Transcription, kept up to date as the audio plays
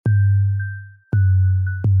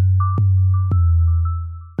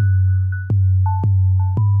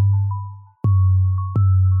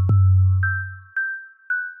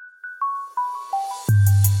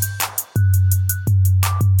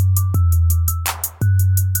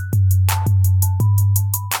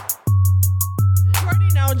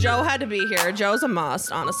Joe had to be here. Joe's a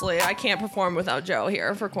must, honestly. I can't perform without Joe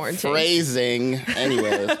here for quarantine. Phrasing.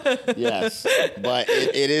 Anyways, yes. But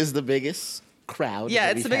it is the biggest crowd. Yeah,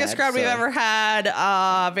 it's the biggest crowd we've ever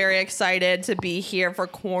had. Very excited to be here for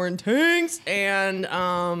quarantines. And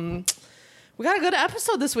we got a good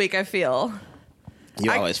episode this week, I feel. You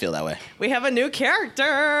always feel that way. We have a new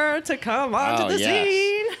character to come onto the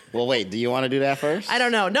scene. Well, wait, do you want to do that first? I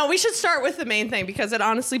don't know. No, we should start with the main thing because it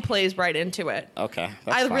honestly plays right into it. Okay.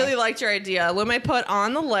 I really liked your idea. Lume put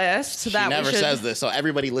on the list that she never says this, so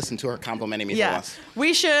everybody listen to her complimenting me for once.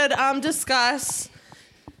 We should discuss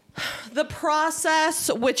the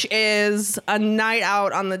process, which is a night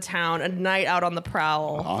out on the town, a night out on the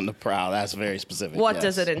prowl. On the prowl, that's very specific. What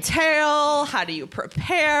does it entail? How do you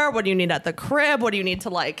prepare? What do you need at the crib? What do you need to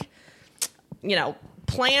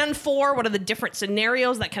plan for? What are the different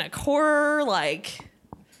scenarios that can occur?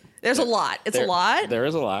 There's a lot. It's a lot. There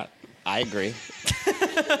is a lot. I agree.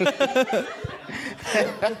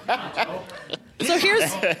 So here's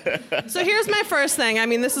my first thing. I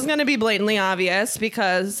mean, this is going to be blatantly obvious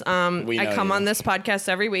because I come on this podcast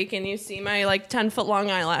every week and you see my 10-foot long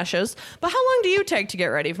eyelashes. But how long do you take to get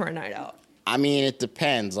ready for a night out? I mean, it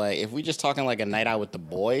depends. If we just talking a night out with the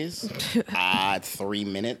boys, 3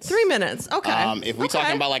 minutes. 3 minutes. Okay. If we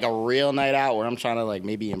talking about a real night out where I'm trying to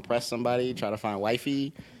maybe impress somebody, try to find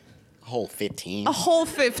wifey, a whole 15. A whole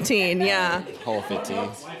 15, yeah. Whole 15.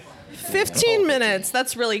 15 minutes.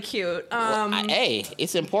 That's really cute. Hey,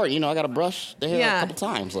 it's important. I got to brush the hair a couple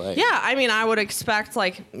times. Yeah, I mean, I would expect,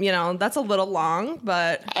 that's a little long,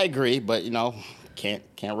 but... I agree, but, can't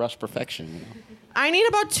rush perfection. I need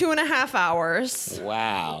about 2.5 hours.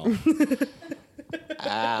 Wow.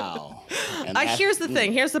 Ow. Here's the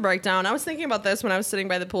thing. Here's the breakdown. I was thinking about this when I was sitting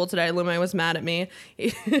by the pool today. Lume was mad at me.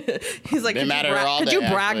 He's like, could you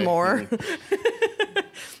brag more?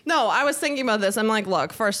 No, I was thinking about this. I'm like,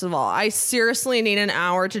 look, first of all, I seriously need an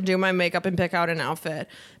hour to do my makeup and pick out an outfit.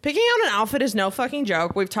 Picking out an outfit is no fucking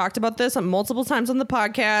joke. We've talked about this multiple times on the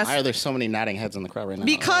podcast. Why are there so many nodding heads in the crowd right now?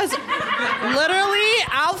 Because literally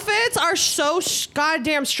outfits are so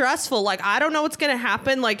goddamn stressful. I don't know what's going to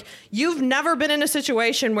happen. You've never been in a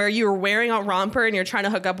situation where you're wearing a romper and you're trying to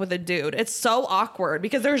hook up with a dude. It's so awkward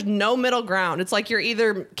because there's no middle ground. It's you're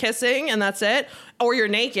either kissing and that's it, or you're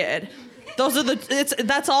naked.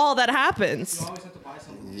 That's all that happens. You always have to buy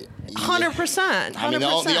something. 100%. I mean,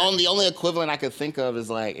 the only equivalent I could think of is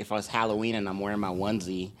if I was Halloween and I'm wearing my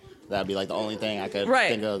onesie, that'd be the only thing I could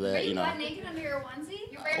think of that, you butt naked under your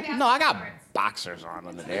onesie? You're wearing no, I got boxers on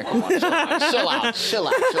under there. Come on, chill out.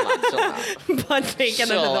 Butt naked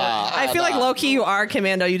under the... I feel like low-key you are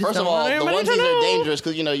commando. You just First don't of all, want the anybody to onesies know. are dangerous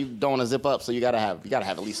because you don't want to zip up, so you gotta have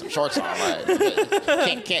at least some shorts on.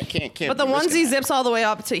 Can't. But the onesie zips all the way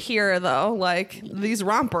up to here, though. These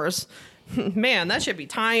rompers, man, that should be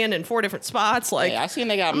tying in 4 different spots. Hey, I seen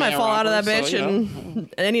they got. I might fall out of that bitch in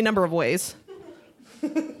any number of ways.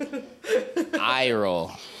 Eye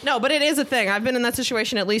roll. No, but it is a thing. I've been in that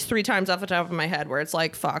situation at least 3 times off the top of my head where it's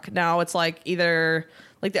fuck. Now it's either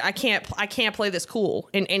I can't play this cool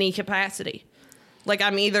in any capacity.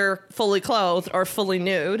 I'm either fully clothed or fully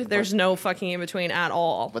nude. There's no fucking in between at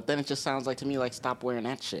all. But then it just sounds to me stop wearing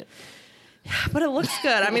that shit. But it looks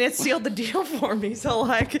good. I mean, it sealed the deal for me. So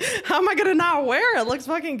how am I gonna not wear it? It looks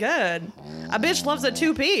fucking good. A bitch loves a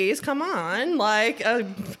 2-piece. Come on, a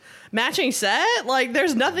matching set.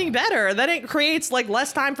 There's nothing better. Then it creates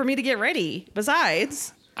less time for me to get ready.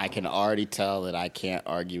 Besides, I can already tell that I can't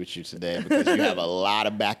argue with you today because you have a lot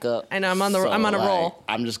of backup. I know I'm on a roll.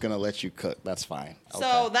 I'm just gonna let you cook. That's fine. Okay.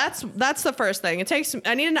 So that's the first thing.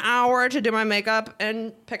 I need an hour to do my makeup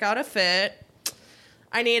and pick out a fit.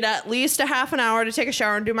 I need at least a half an hour to take a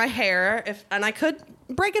shower and do my hair. And I could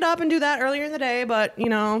break it up and do that earlier in the day, but a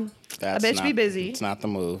bitch be busy. It's not the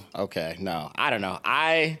move. Okay, no, I don't know.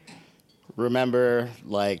 I remember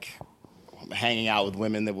hanging out with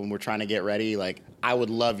women that when we're trying to get ready, I would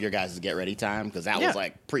love your guys' get ready time because that was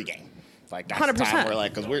pregame. It's that's 100%. The time where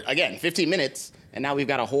because we're again 15 minutes and now we've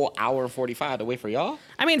got a whole hour and 45 to wait for y'all.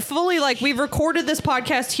 I mean, fully we've recorded this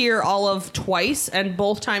podcast here all of twice, and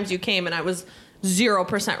both times you came and I was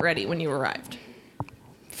 0% ready when you arrived.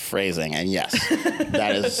 Phrasing, and yes,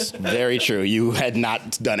 that is very true. You had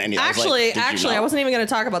not done any. Actually, I wasn't even going to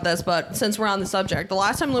talk about this, but since we're on the subject, the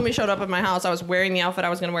last time Lumi showed up at my house, I was wearing the outfit I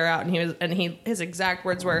was going to wear out, and his exact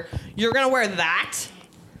words were, "You're going to wear that."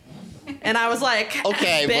 And I was like,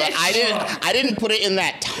 okay, bitch. but I didn't put it in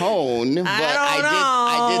that tone, but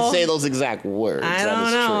I did say those exact words. I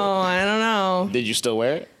don't know. Did you still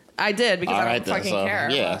wear it? I did because I don't fucking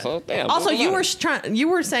care. Yeah. So damn. Also, you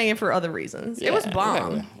were saying it for other reasons. Yeah, it was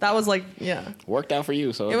bomb. Exactly. That was worked out for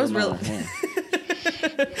you. So it was really.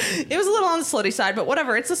 It was a little on the slutty side, but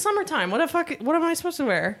whatever. It's the summertime. What am I supposed to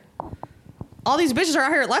wear? All these bitches are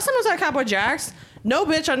out here. Last time I was at Cowboy Jack's, no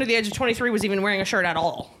bitch under the age of 23 was even wearing a shirt at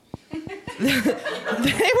all. They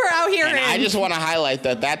were out here. And I just want to highlight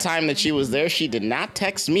that time that she was there, she did not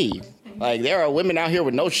text me. Like, there are women out here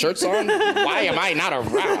with no shirts on. Why am I not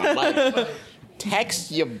around? Like,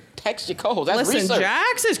 text your co-host. That's Listen, research.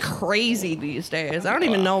 Jax is crazy these days. I don't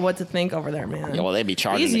even know what to think over there, man. Yeah, well, they be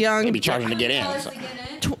charging. These young, they be charging to get in. So.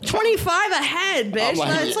 25 a head, bitch.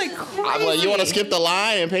 That's like crazy. I'm like, you want to skip the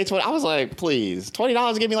line and pay 20? I was like, please,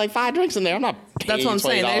 $20 give me like 5 drinks in there. I'm not paying That's what I'm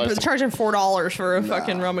saying. They're charging $4 for a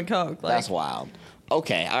fucking rum and coke. Like, that's wild.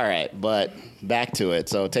 Okay, all right, but back to it.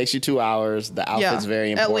 So it takes you 2 hours. The outfit's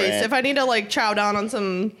very important. At least if I need to like chow down on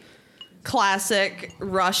some classic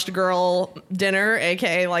rushed girl dinner,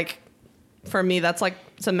 aka like for me that's like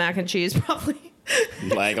some mac and cheese probably.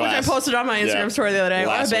 Like which I posted on my Instagram story the other day.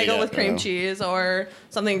 Or a bagel with cream yeah. cheese or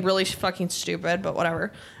something really fucking stupid, but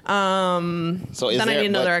whatever. So then I need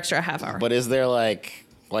another extra half hour. But is there like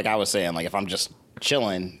I was saying, like if I'm just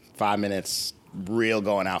chilling 5 minutes, real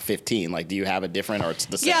going out 15, like do you have a different or it's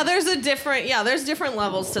the same? There's different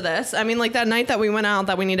levels to this. I mean, like that night that we went out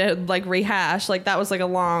that we need to like rehash, like that was like a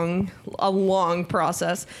long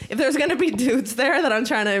process. If there's gonna be dudes there that I'm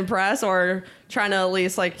trying to impress or trying to at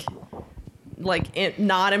least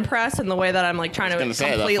not impress in the way that I'm like trying to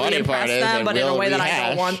completely impress them, but in a way that I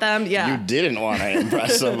don't want them. Yeah, you didn't want to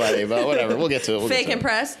impress somebody, but whatever. We'll get to it. Fake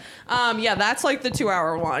impress. That's like the 2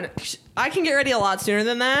 hour one. I can get ready a lot sooner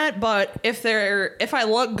than that, but if I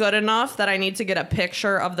look good enough that I need to get a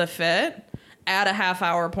picture of the fit, add a half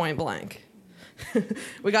hour point blank.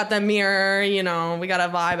 We got the mirror, we got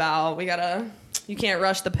to vibe out. You can't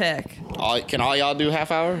rush the pic. Can all y'all do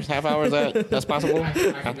half hours? Half hours that's possible?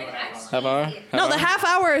 Half hour? No, the half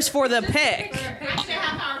hour is for the pic. Half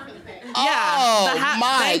hour for the pic.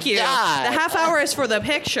 Yeah. Thank you. God. The half hour is for the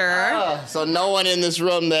picture. So no one in this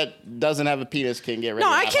room that doesn't have a penis can get ready.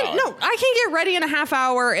 I can get ready in a half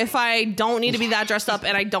hour if I don't need to be that dressed up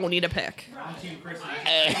and I don't need a pic.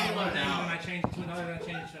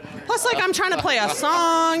 Plus, like I'm trying to play a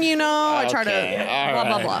song, I try to blah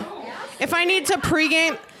blah blah. If I need to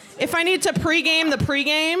pregame the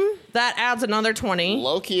pregame, that adds another 20.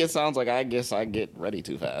 Low key, it sounds like I guess I get ready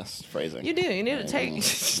too fast. Phrasing. You do. You need to take.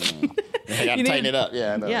 I gotta tighten it up.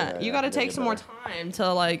 Yeah. Yeah. You got to take some more time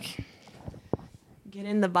to like get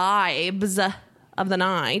in the vibes of the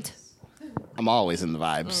night. I'm always in the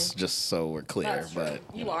vibes, just so we're clear. But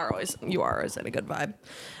you are always in a good vibe.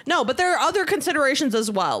 No, but there are other considerations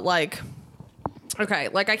as well. Like, okay,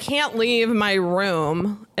 like I can't leave my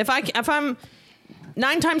room if I'm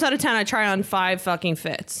 9 times out of 10, I try on 5 fucking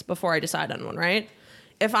fits before I decide on one, right?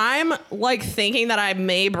 If I'm like thinking that I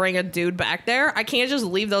may bring a dude back there, I can't just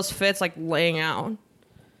leave those fits like laying out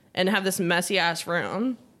and have this messy ass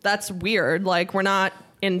room. That's weird. Like we're not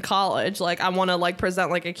in college. Like I want to like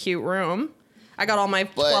present like a cute room. I got all my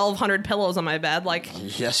 1,200 pillows on my bed. Like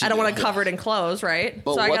yes, I don't want to cover it in clothes, right?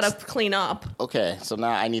 But so I got to clean up. Okay, so now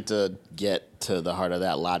I need to get to the heart of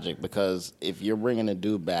that logic because if you're bringing a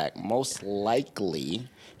dude back, most likely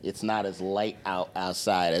it's not as light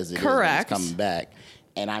outside as it is when he's coming back.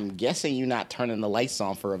 And I'm guessing you're not turning the lights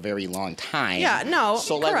on for a very long time. Yeah, no,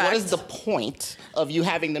 so, like, what is the point of you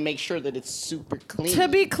having to make sure that it's super clean? To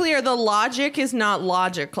be clear, the logic is not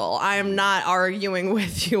logical. I am not arguing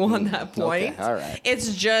with you on that point. Okay, all right.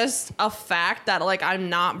 It's just a fact that, like, I'm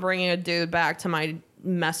not bringing a dude back to my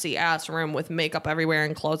messy ass room with makeup everywhere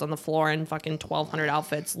and clothes on the floor and fucking 1,200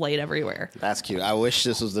 outfits laid everywhere. That's cute. I wish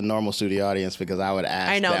this was the normal studio audience because I would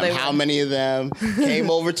ask them how would. many of them came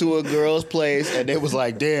over to a girl's place and they was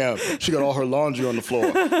like, damn, she got all her laundry on the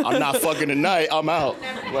floor. I'm not fucking tonight. I'm out.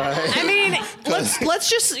 Like, I mean, let's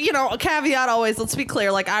just, a caveat always, let's be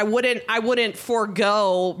clear. Like I wouldn't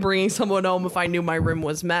forego bringing someone home if I knew my room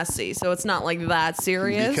was messy. So it's not like that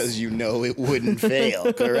serious. Because it wouldn't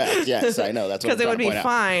fail. Correct. Yes, I know. That's what I'm because it would be out.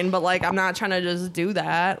 Fine, but like I'm not trying to just do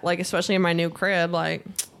that. Like especially in my new crib, like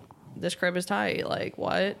this crib is tight. Like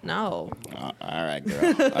what? No. All right, girl.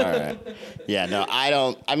 All right. Yeah, no, I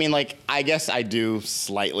don't. I mean, like I guess I do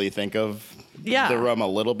slightly think of the room a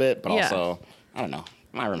little bit, but also I don't know.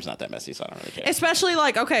 My room's not that messy, so I don't really care. Especially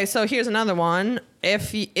like okay, so here's another one.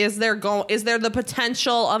 Is there the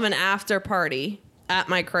potential of an after party at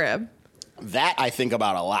my crib? That I think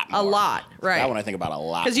about a lot more. A lot, right. That one I think about a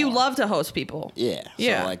lot. Because you love to host people. Yeah.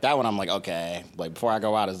 So like that one I'm like, okay, like before I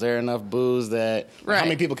go out, is there enough booze that how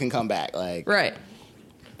many people can come back? Like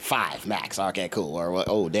 5 max. Okay, cool. Or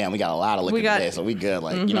oh damn, we got a lot of liquor today, so we good.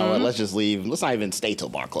 Like, you know what, let's just leave. Let's not even stay till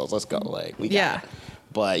bar close. Let's go. Like we got it.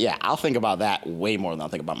 But yeah, I'll think about that way more than I'll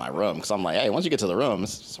think about my room because I'm like, hey, once you get to the room,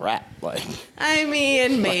 it's a wrap. Like, I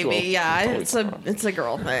mean, maybe, yeah. It's a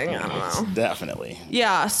girl thing. I don't know. Definitely.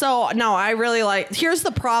 Yeah. So no, I really like. Here's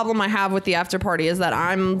the problem I have with the after party is that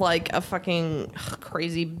I'm like a fucking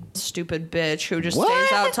crazy, stupid bitch who just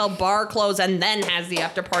stays out till bar close and then has the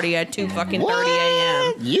after party at 2:30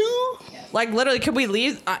 a.m. You? Like, literally, could we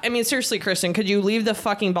leave? I mean, seriously, Kristen, could you leave the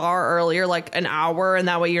fucking bar earlier, like an hour, and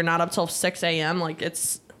that way you're not up till 6 a.m.? Like,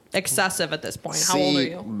 it's excessive at this point. How old are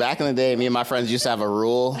you? Back in the day, me and my friends used to have a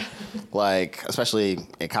rule, like, especially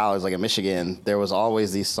in college, like in Michigan, there was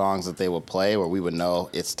always these songs that they would play where we would know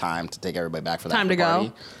it's time to take everybody back for that Time to party.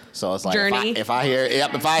 go. So it's like Journey. if I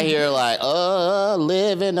hear like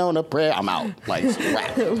living on a prayer, I'm out. Like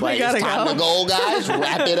wrap. Like it's time to go, guys.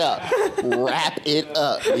 Wrap it up. Wrap it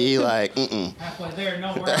up. Be like, Halfway there,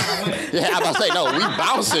 no, we're on our way. yeah, I'm about to say no. We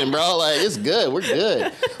bouncing, bro. Like it's good. We're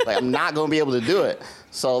good. Like I'm not gonna be able to do it.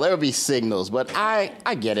 So there would be signals, but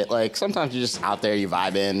I get it. Like sometimes you're just out there, you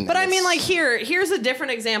vibing. But I mean, like here's a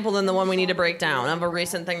different example than the one we need to break down of a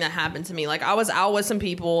recent thing that happened to me. Like I was out with some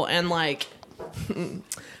people and like.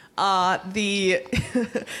 The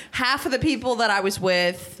half of the people that I was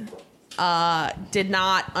with did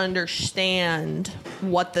not understand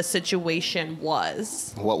what the situation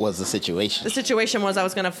was. What was the situation? The situation was I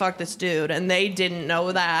was gonna fuck this dude, and they didn't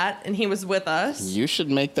know that, and he was with us. You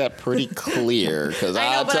should make that pretty clear, because I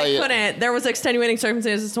know, I'll but tell I you. couldn't. There was extenuating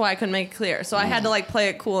circumstances as to why I couldn't make it clear. So I had to like play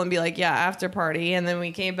it cool and be like, yeah, after party, and then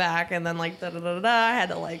we came back, and then like da da da da. I had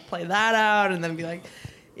to like play that out, and then be like.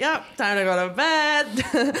 Yep, time to go to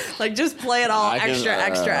bed. Like, just play it all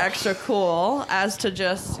extra cool as to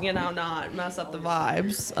just, not mess up the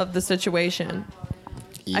vibes of the situation.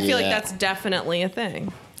 Yeah. I feel like that's definitely a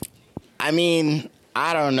thing. I mean,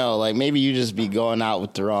 I don't know. Like, maybe you just be going out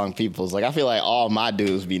with the wrong peoples. Like, I feel like all my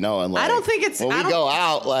dudes be knowing. Like, I don't think it's... When we go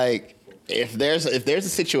out, like, if there's a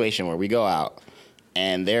situation where we go out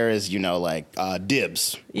and there is,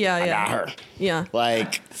 dibs. Yeah, I got her. Yeah.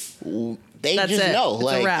 Like... They That's just it. know. It's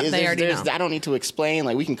like, a wrap. They already know. I don't need to explain.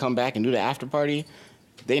 Like, we can come back and do the after party.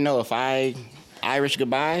 They know if I Irish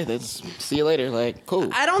goodbye, that's see you later. Like, cool.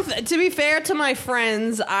 I don't. To be fair to my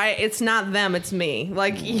friends, it's not them. It's me.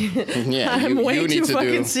 Like, yeah, I'm way you too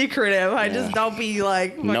fucking secretive. I just don't be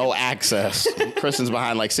like no access. Kristen's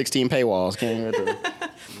behind like 16 paywalls. Can't even get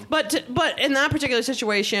to. But in that particular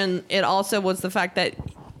situation, it also was the fact that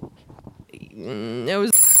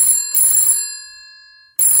it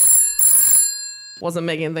wasn't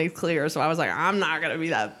making things clear, so I was like, I'm not gonna be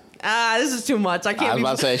that. This is too much. I can't. I was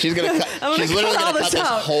about to say she's gonna cut. She's literally gonna cut this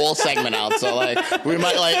whole segment out. So like, we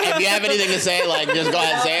might like if you have anything to say, like just go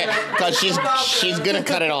ahead and say it, because she's gonna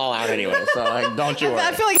cut it all out anyway. So like, don't you worry.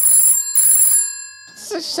 I feel like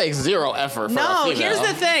this takes zero effort. For a female. Here's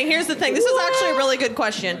the thing. This is actually a really good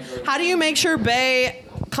question. How do you make sure Bae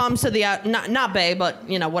comes to the not Bae, but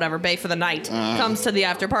whatever Bae for the night comes to the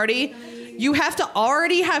after party? You have to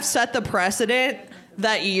already have set the precedent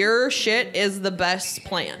that your shit is the best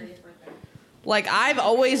plan. Like, I've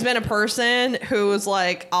always been a person who's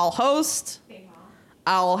like, I'll host,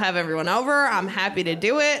 I'll have everyone over, I'm happy to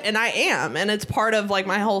do it, and I am, and it's part of like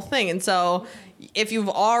my whole thing. And so if you've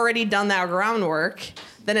already done that groundwork,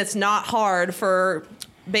 then it's not hard for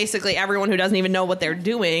basically everyone who doesn't even know what they're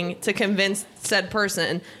doing to convince said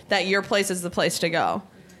person that your place is the place to go.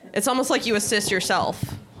 It's almost like you assist yourself.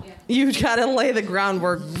 You gotta lay the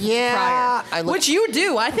groundwork prior, which you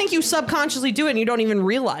do. I think you subconsciously do it and you don't even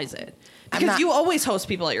realize it. Because you always host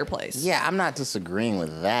people at your place. Yeah, I'm not disagreeing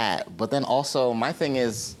with that. But then also, my thing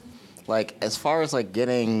is, like, as far as, like,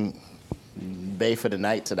 getting Bae for the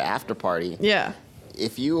night to the after party. Yeah.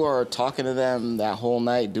 If you are talking to them that whole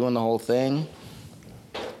night, doing the whole thing,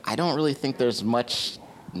 I don't really think there's much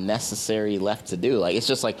necessary left to do. Like, it's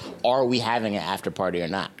just like, are we having an after party or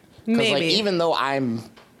not? Because, like, even though I'm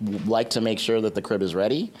like to make sure that the crib is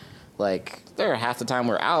ready, like, there are half the time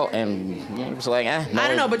we're out and you're just like, I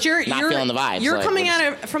don't know, but you're feeling the vibes. You're like, coming at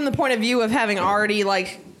it from the point of view of having already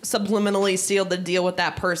like subliminally sealed the deal with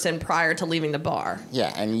that person prior to leaving the bar.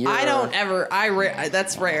 Yeah, and I don't ever.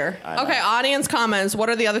 That's rare. Okay, audience comments. What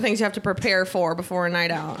are the other things you have to prepare for before a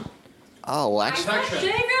night out? Oh, well, actually,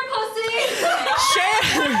 Shave your pussy.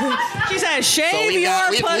 She said, shave your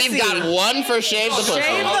pussy. We've got one for shave the pussy.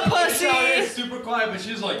 Shave the pussy. It's super quiet, but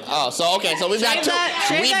she's like. Oh, so okay, so we've got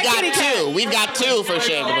two. We've got two for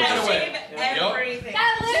shave the pussy. Shave everything.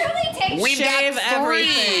 That literally takes. We've Shave got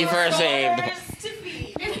three everything. for shaved.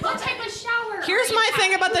 What type of shower? Here's my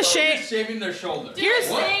thing about the shave. Shaving their shoulders. Here's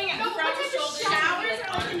What type of showers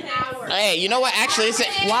are like an hour? Hey, you know what? Actually, it's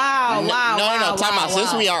Wow, wow, no, wow, time wow, out.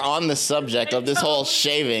 Since wow. we are on the subject of this whole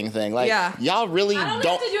shaving thing, like, Yeah. y'all really I don't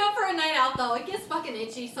don't. have to do it for a night out though. It gets fucking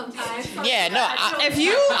itchy sometimes. Yeah, no, If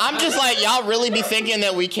you I'm just like, y'all really be thinking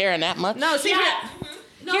that we caring that much? no, see, Yeah. here-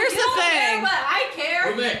 No, here's you the don't care, thing. but I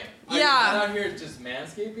care. Mick, are Yeah. you not out here just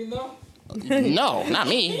manscaping though? No, not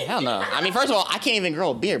me. Hell no. I mean, first of all, I can't even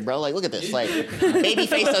grow a beard, bro. Like, look at this. Like,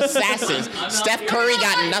 baby-faced assassins. Steph Curry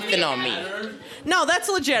got nothing on me. No, that's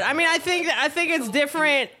legit. I mean, I think it's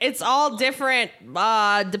different. It's all different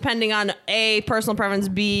depending on A, personal preference,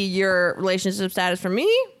 B, your relationship status. For me,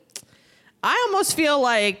 I almost feel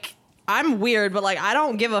like I'm weird, but like I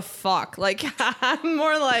don't give a fuck. Like I'm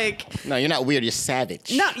more like No, you're not weird. You're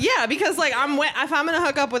savage. no, yeah, because like if I'm gonna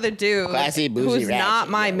hook up with a dude Classy, bougie, who's ratchet, not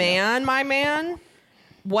my yeah, man,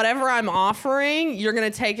 whatever I'm offering, you're gonna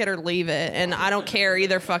take it or leave it, and I don't care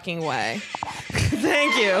either fucking way.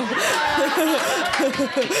 Thank you.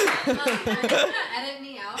 Edit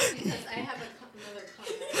me out because I have another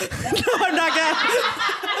comment. No, I'm not gonna.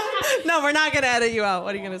 No, we're not gonna edit you out.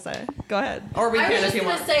 What are you gonna say? Go ahead. Or we I was can if just you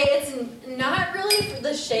gonna want. say it's not really for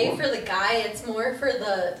the shave for the guy. It's more for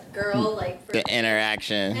the girl, like. For, The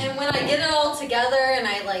interaction. and when I get it all together and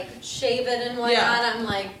I like shave it and whatnot, Yeah. I'm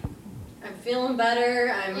like, I'm feeling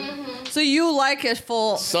better. So you like a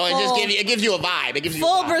full. So it just gives you a vibe. It gives you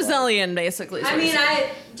full a vibe, Brazilian, basically. is I what mean, you're saying.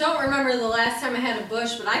 I don't remember the last time I had a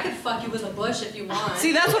bush, but I could fuck you with a bush if you want.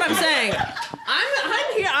 See, that's what I'm saying.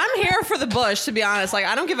 I'm here for the bush, to be honest. Like,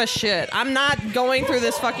 I don't give a shit. I'm not going through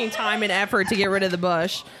this fucking time and effort to get rid of the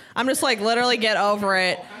bush. I'm just like, literally get over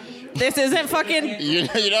it. This isn't fucking. You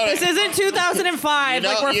know This isn't 2005.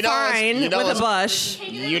 Like, we're fine with a bush.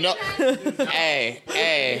 You know. Hey.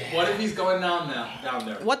 What if he's going down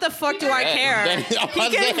there? What the fuck do I care? Then,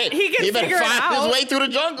 He can better figure it find out. his way through the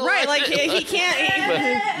jungle. Right, like he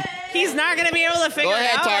can't. He's not gonna be able to figure Go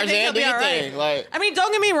ahead, it out. I think Tarzan. he'll Do be your all right. thing. Like, I mean,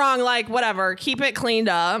 don't get me wrong. Like, whatever. Keep it cleaned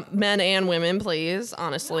up, men and women, please.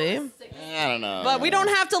 Honestly, I don't know. but we don't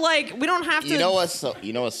have to like. We don't have to. You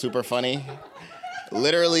know what's super funny?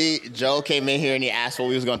 Literally, Joe came in here and he asked what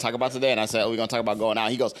we was going to talk about today, and I said, we're going to talk about going out.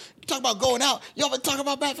 He goes, you talk about going out? Y'all been talking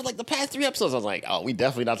about that for like the past 3 episodes. I was like, oh, we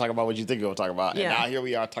definitely not talking about what you think we're going to talk about. Yeah. And now here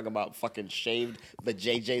we are talking about fucking shaved the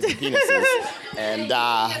JJs and penises. And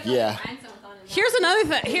yeah. Here's another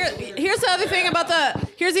thing. Here's the other thing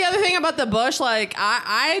about the bush. Like,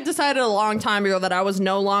 I decided a long time ago that I was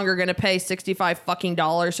no longer gonna pay $65 fucking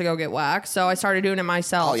dollars to go get waxed. So I started doing it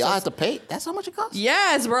myself. Oh, y'all So- have to pay? That's how much it costs?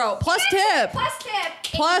 Yes, bro. Plus tip.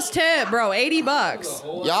 Plus tip, bro.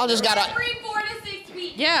 $80. Y'all just got to... Every 4 to 6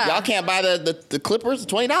 weeks. Yeah. Y'all can't buy the clippers,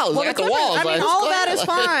 $20 Well, at the the Clippers, walls. I mean, like, all go that ahead. is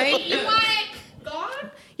fine. You want it gone?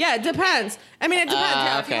 Yeah, it depends. I mean, it depends.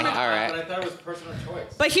 Yeah, if you Okay, wanna- all right. But I thought it was personal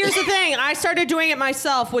choice. But here's the thing, I started doing it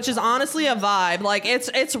myself, which is honestly a vibe. Like,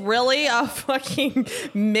 it's really a fucking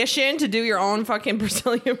mission to do your own fucking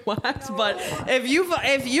Brazilian wax. But if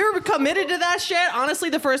you're committed to that shit, honestly,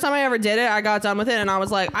 the first time I ever did it, I got done with it and I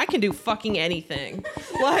was like, I can do fucking anything.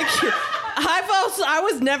 Like, I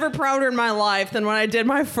was never prouder in my life than when I did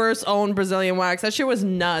my first own Brazilian wax. That shit was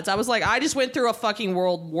nuts. I was like, I just went through a fucking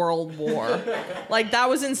world war. Like, that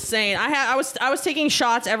was insane. I was taking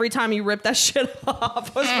shots every time you ripped that shit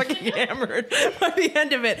off. I was fucking hammered by the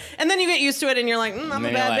end of it. And then you get used to it and you're like, I'm a And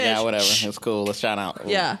then bad you're like, bitch. yeah, whatever. It's cool. Let's shout out.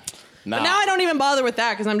 Yeah. Nah. But now I don't even bother with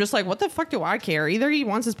that because I'm just like, what the fuck do I care? Either he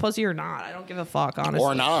wants his pussy or not. I don't give a fuck, honestly.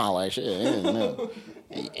 Or not, like shit. Yeah, no.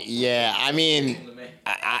 Yeah, I mean,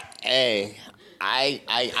 I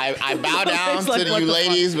bow down It's like, to what you the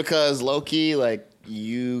ladies because low key, like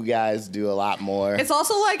you guys do a lot more. It's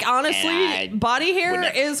also like, honestly, And I body hair would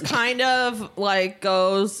never- is kind of like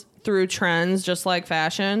goes through trends just like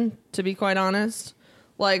fashion, to be quite honest.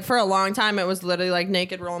 Like for a long time, it was literally like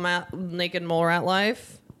naked mole rat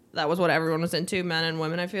life. That was what everyone was into, men and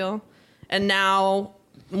women, I feel. And now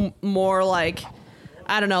more like,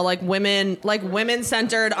 I don't know, like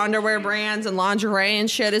women-centered underwear brands and lingerie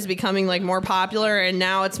and shit is becoming like more popular. And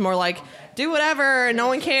now it's more like, do whatever, and no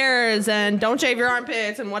one cares, and don't shave your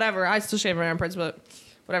armpits and whatever. I still shave my armpits, but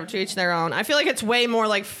whatever, to each their own. I feel like it's way more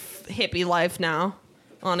like hippie life now,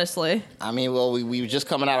 honestly. I mean, well, we were just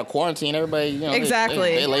coming out of quarantine. Everybody, you know,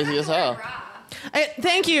 Exactly. they lazy as hell.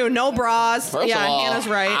 Thank you. No bras. First yeah, of all, Hannah's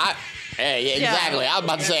right. Hey, Yeah. exactly. I was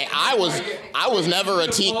about to say I was never a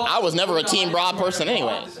team bra person,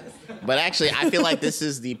 anyways. But actually, I feel like this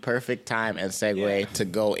is the perfect time and segue to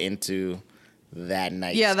go into that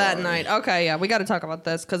night. Yeah, that story. night. Okay, yeah, we got to talk about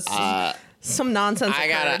this because some nonsense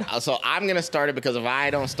occurred. So I'm gonna start it because if I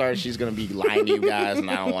don't start, she's gonna be lying to you guys, and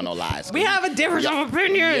I don't want no lies. We have a difference of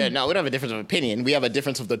opinion. Yeah, no, we don't have a difference of opinion. We have a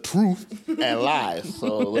difference of the truth and lies.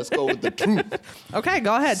 So let's go with the truth. Okay,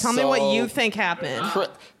 go ahead. Tell me what you think happened.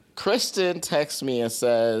 Kristen texts me and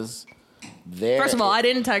says, First of all, I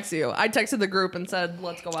didn't text you. I texted the group and said,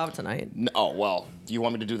 let's go out tonight. Oh, well, do you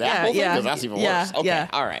want me to do that? Yeah. Because that's even Yeah, worse. Okay, yeah.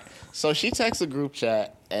 all right. So she texts the group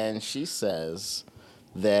chat and she says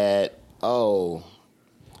that, oh,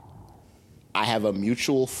 I have a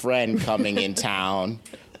mutual friend coming in town.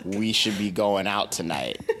 We should be going out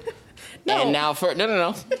tonight. No. And now,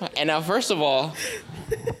 no. And now, first of all,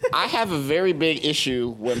 I have a very big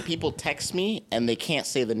issue when people text me and they can't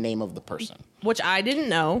say the name of the person. Which I didn't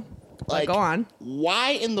know. Like, go on.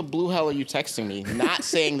 Why in the blue hell are you texting me not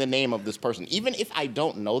saying the name of this person? Even if I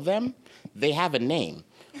don't know them, they have a name.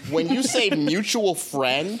 When you say mutual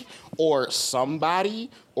friend or somebody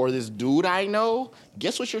or this dude I know,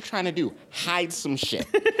 guess what you're trying to do? Hide some shit.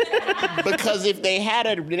 Because if they had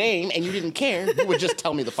a name and you didn't care, you would just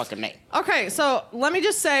tell me the fucking name. Okay, so let me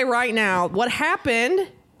just say right now, what happened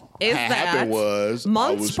is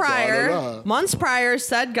months prior,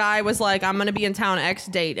 said guy was like, I'm gonna be in town X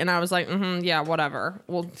date, and I was like, yeah, whatever,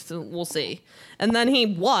 we'll see. And then he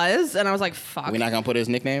was, and I was like, fuck. We're not gonna put his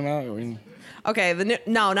nickname out? Okay,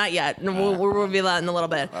 no, not yet. We'll reveal that in a little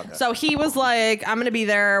bit. Okay. So he was like, I'm gonna be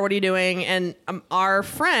there. What are you doing? And our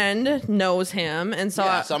friend knows him, and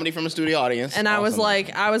so somebody from the studio audience. And I was like,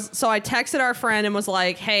 so I texted our friend and was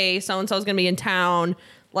like, hey, so and so's gonna be in town.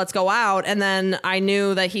 Let's go out. And then I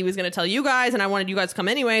knew that he was going to tell you guys, and I wanted you guys to come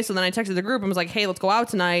anyway. So then I texted the group and was like, hey, let's go out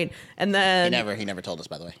tonight. And then he never told us,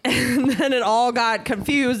 by the way. And then it all got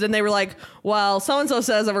confused, and they were like, well, so-and-so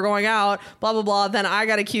says that we're going out, blah, blah, blah. Then I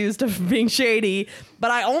got accused of being shady.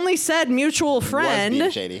 But I only said mutual friend. Was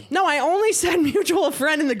being shady. No, I only said mutual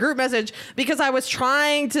friend in the group message because I was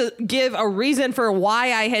trying to give a reason for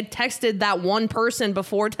why I had texted that one person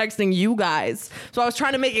before texting you guys. So I was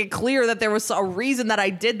trying to make it clear that there was a reason that I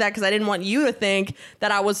did that, because I didn't want you to think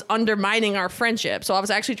that I was undermining our friendship. So I was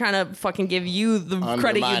actually trying to fucking give you the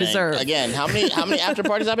credit you deserve. Again, how many after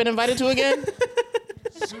parties I've been invited to again?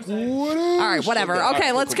 All right, whatever.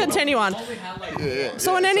 Okay, let's continue on.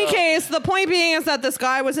 So in any case, the point being is that this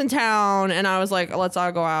guy was in town, and I was like, let's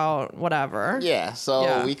all go out, whatever. Yeah,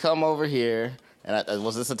 so we come over here, and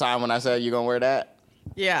was this the time when I said you're going to wear that?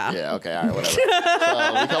 Yeah. Yeah, okay, all right, whatever.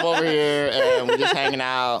 So we come over here, and we're just hanging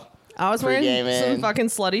out. I was wearing some fucking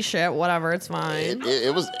slutty shit, whatever, it's fine.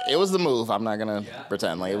 It was the move. I'm not going to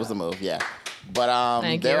pretend like it was the move, yeah.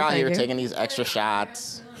 But they're out here taking these extra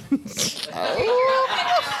shots.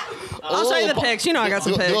 I'll show you the pics. You know I got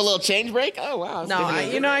some pics. Do a little change break? Oh, wow. No,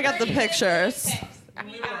 I got the pictures.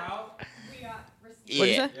 We got receipts.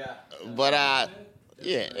 What'd you say? Yeah. But,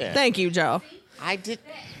 yeah. Thank you, Joe. I did.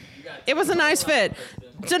 It was a nice fit.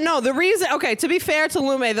 So, no, the reason, okay, to be fair to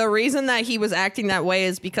Lume, the reason that he was acting that way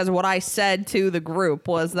is because what I said to the group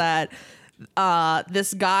was that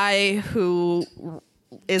this guy who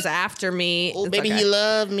is after me. Oh, baby, he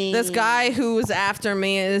loved me. This guy who's after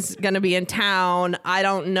me is going to be in town. I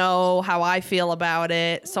don't know how I feel about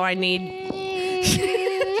it, so I need...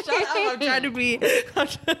 Shut up, I'm trying to be...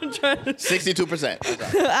 62%.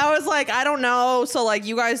 Okay. I was like, I don't know. So, like,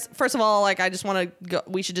 you guys, first of all, like, I just want to go...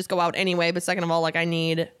 We should just go out anyway, but second of all, like, I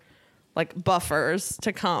need... like buffers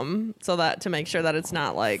to come to make sure that it's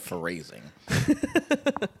not like phrasing.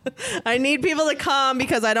 I need people to come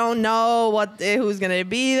because I don't know who's gonna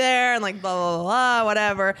be there and like blah blah blah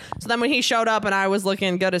whatever. So then when he showed up and I was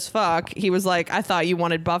looking good as fuck, he was like, I thought you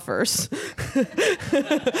wanted buffers.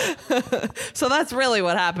 So that's really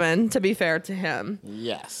what happened, to be fair to him.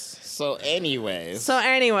 Yes. So anyway,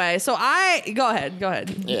 I go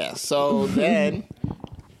ahead. Yeah. So then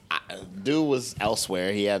dude was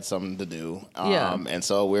elsewhere. He had something to do. And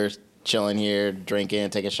so we're chilling here, drinking,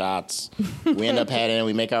 taking shots. We end up heading.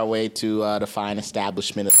 We make our way to the fine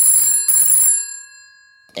establishment.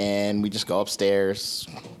 And we just go upstairs,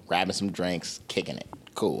 grabbing some drinks, kicking it.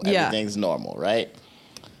 Cool. Yeah. Everything's normal, right?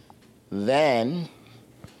 Then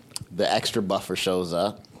the extra buffer shows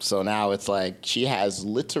up. So now it's like she has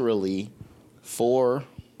literally 4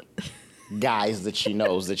 guys that she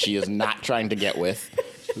knows that she is not trying to get with.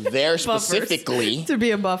 There specifically to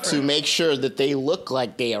be a buffer, to make sure that they look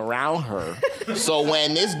like they around her. So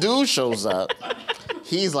when this dude shows up,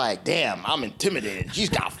 he's like, damn, I'm intimidated. She's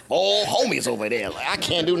got 4 homies over there. Like, I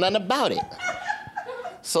can't do nothing about it.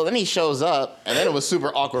 So then he shows up, and then it was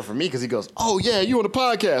super awkward for me because he goes, oh, yeah, you on the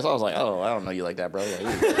podcast. I was like, oh, I don't know you like that, bro.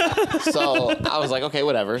 So I was like, okay,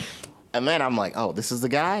 whatever. And then I'm like, oh, this is the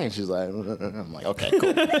guy? And she's like, I'm like, okay,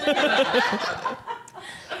 cool.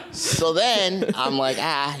 So then I'm like,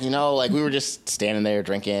 like we were just standing there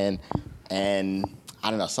drinking, and I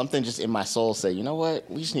don't know, something just in my soul said, you know what,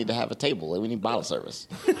 we just need to have a table. Like, we need bottle service.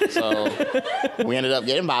 So we ended up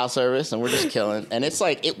getting bottle service, and we're just killing. And it's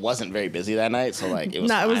like, it wasn't very busy that night, so like it was.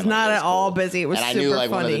 No, it was fine. not Like, at all busy. It was and I super knew like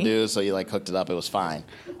funny. one of the dudes, so he like hooked it up. It was fine.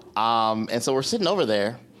 And so we're sitting over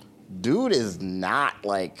there. Dude is not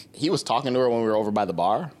like, he was talking to her when we were over by the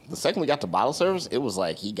bar. The second we got to bottle service, it was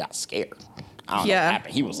like he got scared. I don't know what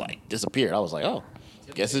happened. He was like disappeared. I was like, oh,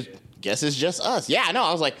 guess it's just us. Yeah, I know.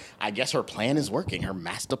 I was like, I guess her plan is working. Her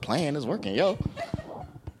master plan is working, yo.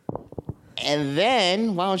 And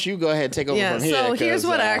then, why don't you go ahead and take over from here? So here's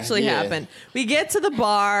what actually happened. We get to the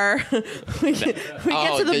bar. we get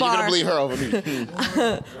to the bar. You're gonna believe her over me.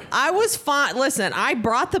 I was fine. Listen, I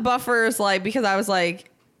brought the buffers like because I was like,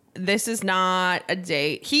 this is not a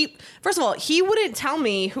date. First of all, he wouldn't tell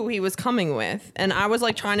me who he was coming with, and I was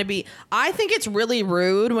like trying to be. I think it's really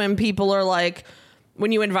rude when people are like,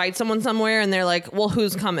 when you invite someone somewhere and they're like, well,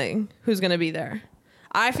 who's coming? Who's gonna be there?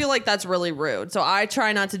 I feel like that's really rude. So I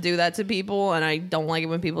try not to do that to people, and I don't like it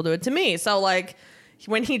when people do it to me. So like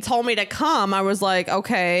when he told me to come, I was like,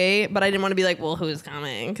 okay, but I didn't want to be like, well, who's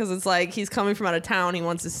coming? Because it's like he's coming from out of town. He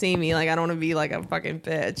wants to see me. Like I don't want to be like a fucking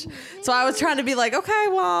bitch. So I was trying to be like, okay,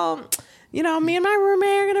 well, you know, me and my roommate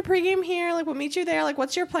are going to pregame here. Like, we'll meet you there. Like,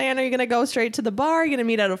 what's your plan? Are you going to go straight to the bar? Are you going to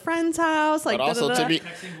meet at a friend's house? Like, but also da-da-da. to be,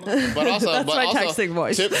 That's my texting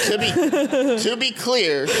voice. To be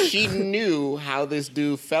clear, she knew how this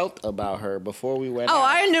dude felt about her before we went. Oh, out,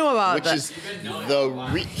 I knew about which that. is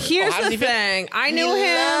Here's the thing. I knew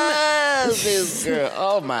him. Loves this girl.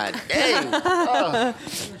 Oh my days. Oh,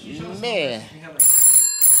 man.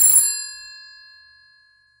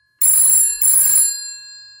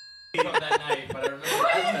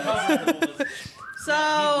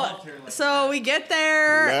 So we get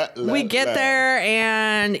there,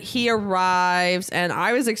 and he arrives, and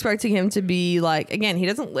I was expecting him to be like, again, he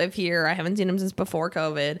doesn't live here. I haven't seen him since before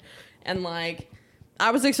COVID. And like,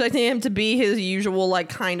 I was expecting him to be his usual, like,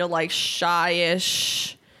 kind of like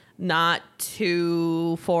shyish, not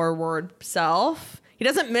too forward self. He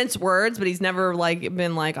doesn't mince words, but he's never like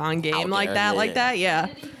been like on game like that. Yeah.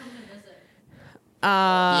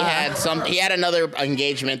 He had another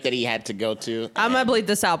engagement that he had to go to. I'm gonna bleep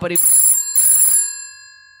this out, but he.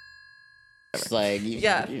 It's like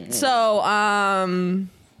So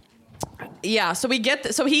we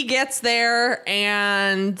get so he gets there,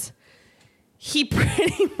 and he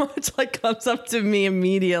pretty much like comes up to me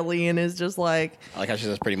immediately and is just like, I like how she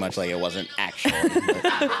says pretty much like it wasn't actual.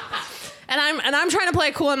 and I'm trying to play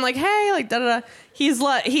it cool. I'm like, hey, like da da da. He's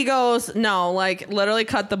like, he goes, no, like literally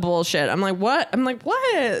cut the bullshit. I'm like, what? I'm like,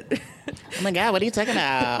 what? Oh my God, what are you talking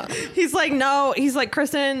about? He's like, no. He's like,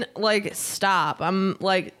 Kristen, like, stop. I'm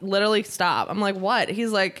like, literally stop. I'm like, what?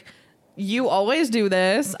 He's like, you always do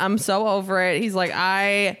this. I'm so over it. He's like,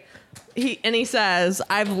 he says,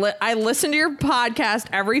 I listen to your podcast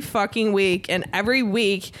every fucking week, and every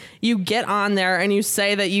week you get on there and you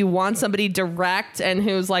say that you want somebody direct and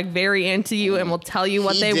who's like very into you and will tell you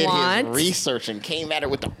what they want. His research and came at her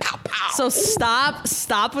with the pow pow. So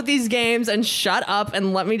stop with these games and shut up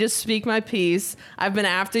and let me just speak my piece. I've been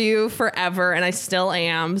after you forever and I still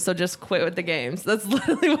am. So just quit with the games. That's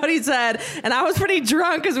literally what he said. And I was pretty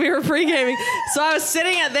drunk because we were pre-gaming. So I was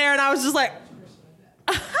sitting there and I was just like,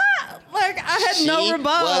 like I had no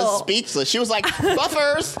rebuttal. She was speechless. She was like,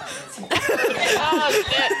 buffers. Oh,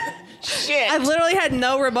 shit. I literally had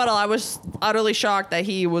no rebuttal. I was utterly shocked that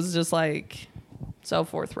he was just like so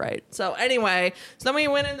forthright. So anyway, so then we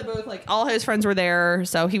went in the booth. Like all his friends were there,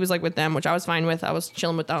 so he was like with them, which I was fine with. I was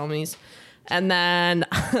chilling with the homies, and then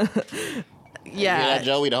yeah,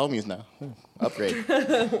 Joey, the homies now. Upgrade.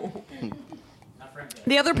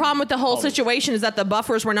 The other problem with the whole situation is that the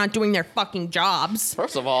buffers were not doing their fucking jobs.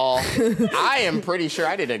 First of all, I am pretty sure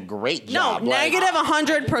I did a great job. No, negative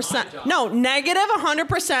 100%. No, negative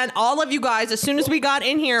 100%. All of you guys, as soon as we got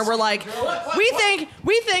in here, were like, we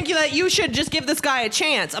think that you should just give this guy a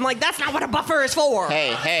chance. I'm like, that's not what a buffer is for.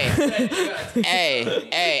 Hey,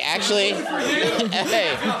 actually,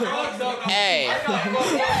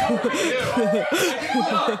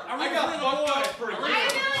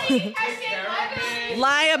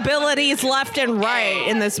 Liabilities left and right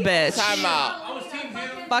in this bitch. Time out.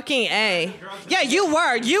 Fucking A. Yeah, you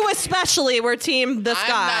were. You especially were team this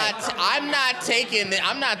guy. I'm not taking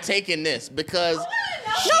this because.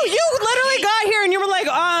 No, you literally got here and you were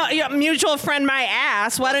like, mutual friend my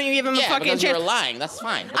ass. Why don't you give him a fucking chance? You were lying. That's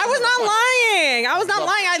fine. I was not lying.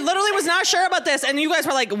 I literally was not sure about this. And you guys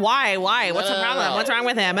were like, why? What's the problem? No. What's wrong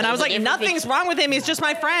with him? And I was like, nothing's wrong with him. He's just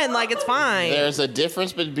my friend. Like, it's fine. There's a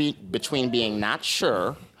difference between being not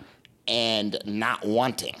sure and not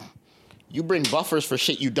wanting. You bring buffers for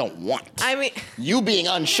shit you don't want. I mean, you being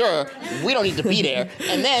unsure, we don't need to be there.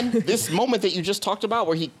 And then this moment that you just talked about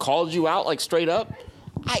where he called you out like straight up,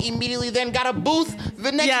 I immediately then got a booth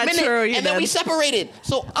the next minute. True, and then we separated.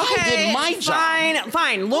 So I did my job.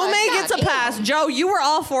 Fine. Lume gets a pass. Joe, you were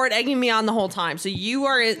all for it, egging me on the whole time. So you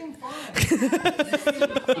are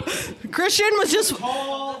Christian was just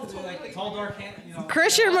Tall, dark hand,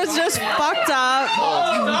 Christian was just fucked up.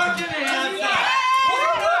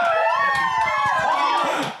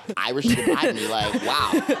 Irish goodbye me, like,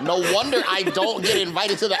 wow. No wonder I don't get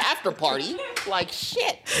invited to the after party. Like,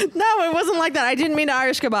 shit. No, it wasn't like that. I didn't mean to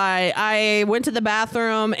Irish goodbye. I went to the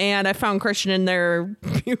bathroom and I found Christian in there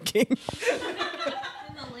puking.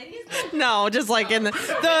 No, just like in the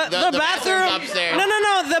bathroom upstairs. No.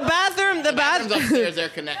 The bathroom. Upstairs,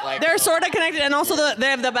 they're sort of connected, and also they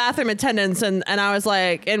have the bathroom attendants, and I was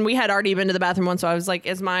like, and we had already been to the bathroom once, so I was like,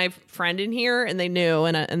 is my friend in here? And they knew,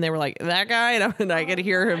 and they were like, that guy, and I could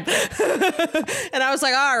hear him, and I was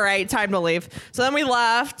like, all right, time to leave. So then we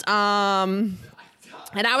left.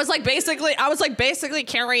 And I was basically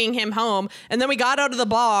carrying him home. And then we got out of the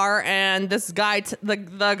bar, and this guy,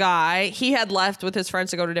 the guy, he had left with his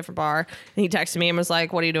friends to go to a different bar. And he texted me and was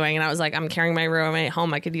like, "What are you doing?" And I was like, "I'm carrying my roommate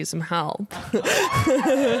home. I could use some help." Reel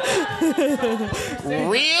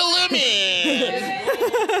him in.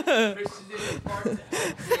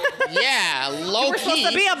 Yeah, low We're key. supposed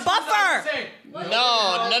to be a buffer. No.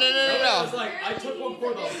 I was like, I took one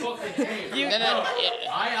for the fucking game. You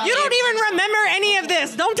don't even remember any of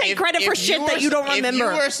this. Don't take credit for shit that you don't remember.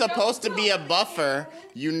 If you were supposed to be a buffer,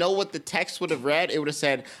 you know what the text would have read? It would have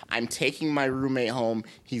said, "I'm taking my roommate home.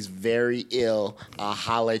 He's very ill. I'll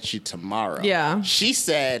holler at you tomorrow." Yeah. She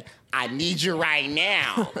said, "I need you right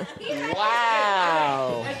now."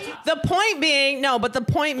 Wow. The point being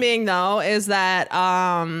though is that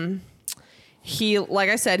he,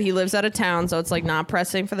 like I said, he lives out of town, so it's like not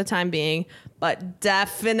pressing for the time being, but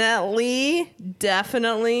definitely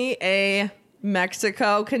a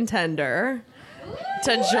Mexico contender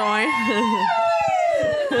to join.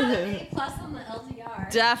 Plus on the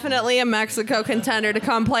LDR. Definitely a Mexico contender to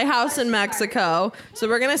come play house in Mexico. So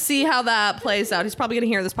we're going to see how that plays out. He's probably going to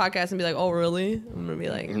hear this podcast and be like, "Oh, really?" I'm going to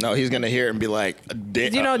be like, No, he's going to hear it and be like,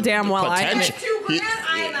 you know damn well I am.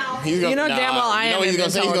 He's gonna, You know damn well I am. You know what he's going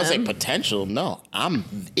to say? He's going to say him. potential. No, I'm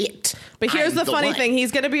it. But here's I'm the funny one. thing.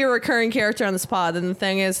 He's going to be a recurring character on this pod. And the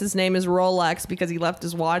thing is, his name is Rolex because he left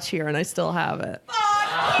his watch here and I still have it.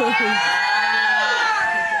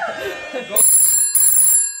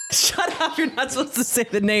 Shut up. You're not supposed to say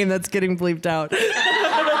the name that's getting bleeped out.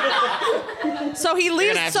 So he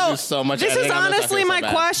leaves. So much this is editing on this, I honestly feel so my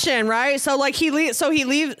bad. question, right? So like he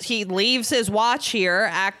leaves his watch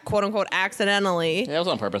here, quote unquote, accidentally. Yeah, it was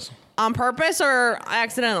on purpose. On purpose or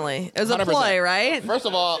accidentally? It was a 100%. ploy, right? First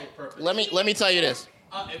of all, let me tell you this.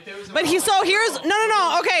 But here's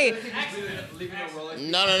no. Okay.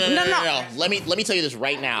 No. Let me tell you this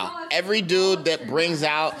right now. Every dude that brings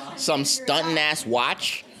out some stunting ass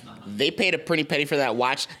watch, they paid a pretty penny for that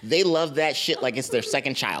watch. They love that shit like it's their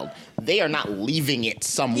second child. They are not leaving it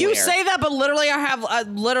somewhere. You say that, but literally I have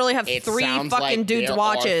It three sounds fucking like dudes' there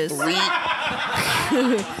watches. are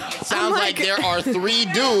it sounds like there are three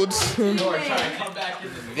dudes.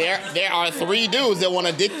 There are three dudes that want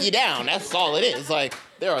to dick you down. That's all it is. Like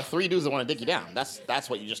there are three dudes that want to dick you down. That's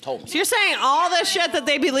what you just told me. So you're saying all the shit that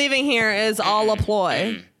they be leaving here is all a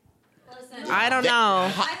ploy? Listen, I don't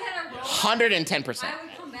know. 110%.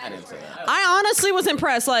 I didn't say that. I honestly was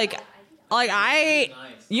impressed.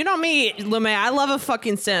 You know me, Lume. I love a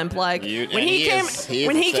fucking simp. Like when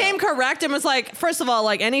he came correct and was like, first of all,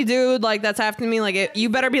 like any dude like that's after me, like you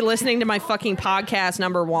better be listening to my fucking podcast.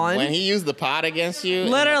 Number one. When he used the pod against you,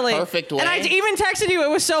 literally in a perfect way. And I even texted you. It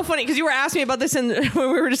was so funny because you were asking me about this when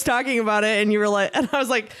we were just talking about it, and you were like, and I was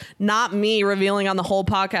like, not me revealing on the whole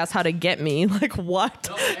podcast how to get me. Like what?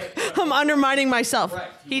 I'm undermining myself.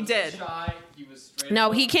 He did.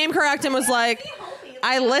 No, he came correct and was like,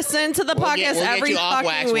 I listen to the podcast every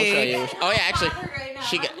fucking week. Oh yeah, actually,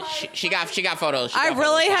 she got photos. I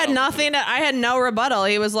really had nothing. I had no rebuttal.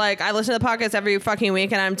 He was like, I listen to the podcast every fucking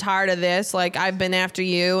week, and I'm tired of this. Like, I've been after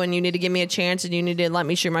you, and you need to give me a chance, and you need to let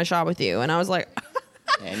me shoot my shot with you. And I was like,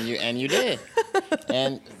 and you did,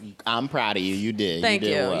 and I'm proud of you. You did. Thank you.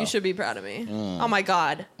 you. Did well. You should be proud of me. Oh my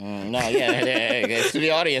God. No, yeah,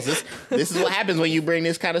 studio audience. This is what happens when you bring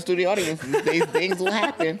this kind of studio audience. These things will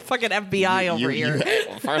happen. Fucking FBI over here.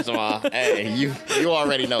 First of all, hey, you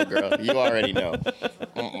already know, girl. You already know.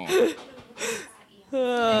 But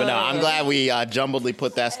no, I'm glad we jumbledly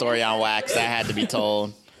put that story on wax. That had to be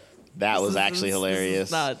told. That was actually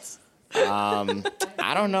hilarious. Nuts.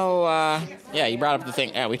 I don't know. Yeah, you brought up the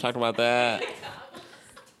thing. Yeah, we talked about that.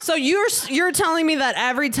 So you're telling me that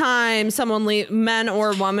every time someone men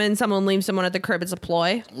or woman, someone leaves someone at the crib, it's a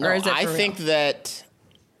ploy, or is it? I think that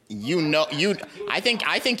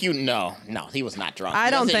I think you know. No, he was not drunk. I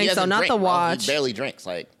don't think so. Not drink. the watch. No, he barely drinks.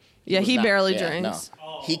 Like he barely drinks.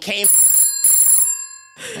 No. He came.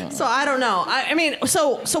 So I don't know. I mean,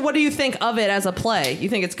 so what do you think of it as a play? You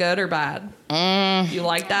think it's good or bad? You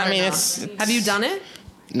like that? I mean, it's have you done it?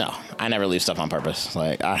 No, I never leave stuff on purpose.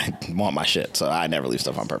 Like, I want my shit, so I never leave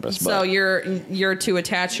stuff on purpose. But, so you're too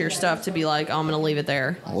attached to your stuff to be like, oh, I'm gonna leave it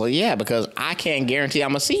there. Well, yeah, because I can't guarantee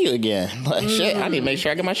I'm gonna see you again. Like, shit, I need to make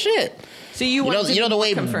sure I get my shit. So you know the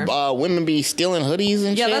way women be stealing hoodies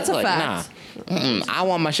and shit? Yeah, that's a like, fact. Nah. I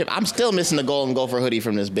want my shit. I'm still missing the Golden Gopher hoodie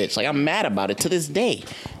from this bitch. Like, I'm mad about it to this day.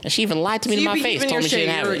 And she even lied to me to my face, told me she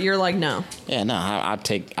didn't have it. You're like, no. Yeah, no, I'll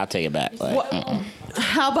take it back. Like,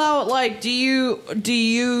 how about, like, do you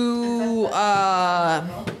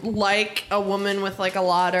like a woman with, like, a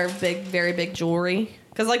lot of very big jewelry?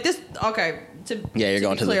 Because, like, this, okay. You're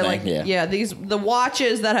going to the thing, like, yeah. The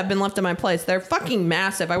watches that have been left in my place, they're fucking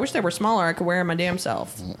massive. I wish they were smaller. I could wear them my damn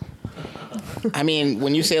self. I mean,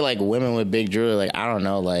 when you say like women with big jewelry, like I don't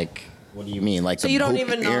know, like what do you mean? Like so the you don't hoop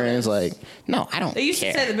even know earrings? Like no, I don't. They used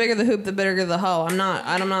care. to say the bigger the hoop, the bigger the hoe. I'm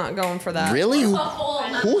not going for that. Really?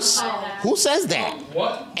 Who says that?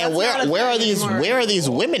 What? And where are these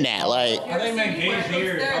women at? Like I think my gaze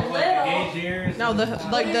ears. Gaze ears. No,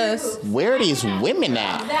 like this. Where are these women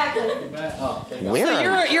at? Where?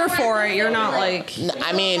 So you're for it. You're not like.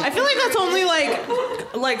 I mean, I feel like that's only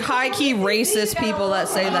like high key racist people that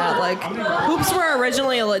say that. Like hoops were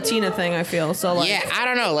originally a Latina thing. I feel so. Like, yeah, I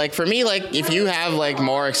don't know. Like for me, like if you have like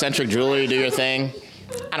more eccentric jewelry, do your thing.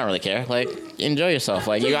 I don't really care. Like enjoy yourself.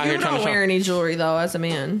 Like you out here trying to. You don't wear any jewelry though, as a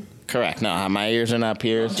man. Correct. No, my ears are not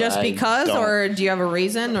pierced. Just because, or do you have a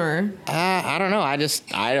reason, or? I don't know.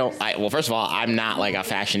 Well, first of all, I'm not like a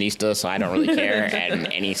fashionista, so I don't really care in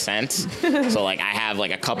any sense. So like, I have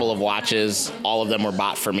like a couple of watches. All of them were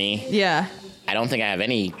bought for me. Yeah. I don't think I have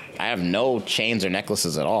any. I have no chains or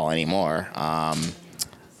necklaces at all anymore.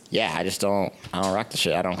 Yeah, I don't rock the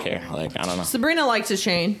shit. I don't care. Like, I don't know. Sabrina likes a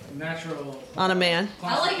chain. Natural. On a man.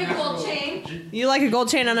 I like a gold chain. You like a gold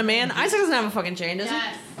chain on a man? Isaac doesn't have a fucking chain, does he?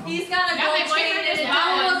 He's got a gold chain and it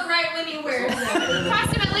don't look right when he wears it.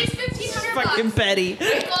 Cost him at least $1,500. Fucking Betty.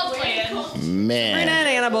 Gold chain. Man. Sabrina and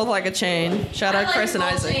Anna both like a chain. Shout out Chris and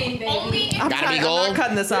Isaac. Only if Gotta be I'm gold. not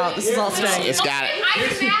cutting this out. This is all staying. It's got. I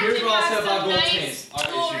Here's what I'll say have about some gold nice chains.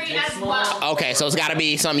 jewelry as well. Okay, so it's got to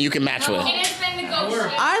be something you can match with. It has been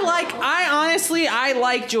negotiated. I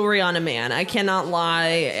like jewelry on a man. I cannot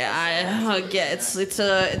lie. It's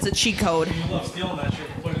a cheat code. You love stealing that shit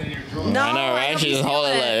and putting it in your drawer. No, I know, right? She just hold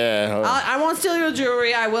it like, yeah. I won't steal your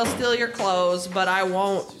jewelry. I will steal your clothes, but I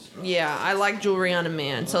won't. Yeah, I like jewelry on a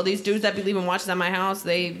man. So these dudes that be leaving watches at my house,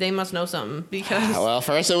 they must know something because. Well,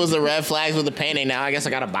 first it was the red flags with the painting. Now I guess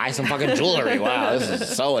I gotta buy some fucking jewelry. Wow, this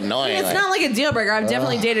is so annoying. It's not like a deal breaker. I've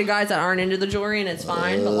definitely dated guys that aren't into the jewelry and it's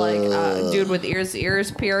fine. But like, dude with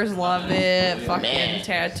ears pierced, love it. Fucking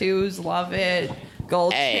tattoos, love it.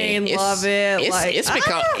 Gold chain, love it.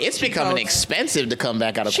 It's becoming expensive to come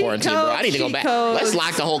back out of quarantine, bro. I need to go back. Let's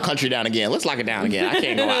lock the whole country down again. Let's lock it down again. I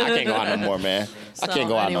can't go out no more, man. I can't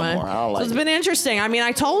go out no more. I don't like it. It's been interesting. I mean,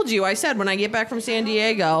 I said when I get back from San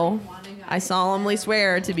Diego, I solemnly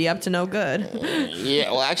swear to be up to no good.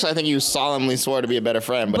 Yeah, well, actually, I think you solemnly swore to be a better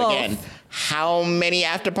friend. But Both. again, how many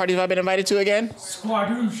after parties have I been invited to again?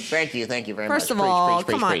 Squadoosh. Thank you very much. First of all,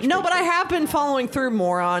 come on. No, but I have been following through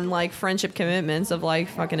more on like friendship commitments of like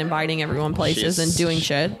fucking inviting everyone places and doing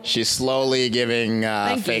shit. She's slowly giving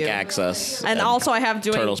fake you. access. And also, I have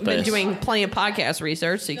Turtle been space. doing plenty of podcast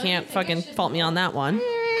research, so you can't fucking fault me on that one.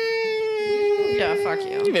 Yeah, fuck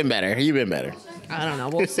you. You've been better. I don't know.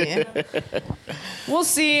 We'll see. We'll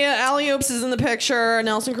see. Alley Oops is in the picture.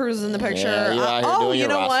 Nelson Cruz is in the picture. Yeah, you out here doing you your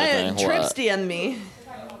know roster what? thing. Trips What? DM'd me.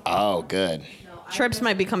 Oh, good. Trips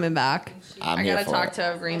might be coming back. I'm I here gotta for talk it.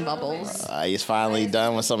 to Green Bubbles. He's finally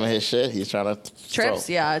done with some of his shit. He's trying to Trips,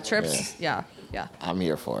 throw. yeah. Trips, yeah. I'm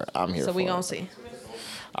here for it. So we gonna see.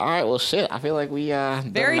 All right, well, shit. I feel like we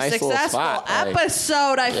done Very a nice little successful spot. Like,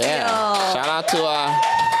 episode, I yeah. feel. Shout out to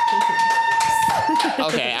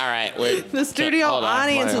Okay, all right. Wait. The studio Hold on,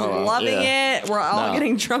 audience is hold on. loving Yeah. it. We're all No.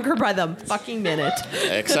 getting drunker by the fucking minute.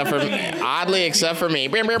 Except for me.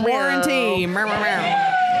 Quarantine.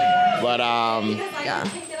 But Yeah.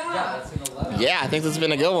 yeah, I think this has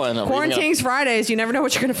been a good one. Quarantine's Fridays. You never know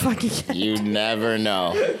what you're gonna fucking get. You never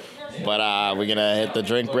know. But we're gonna hit the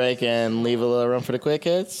drink break and leave a little room for the quick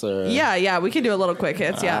hits. Or? Yeah, we can do a little quick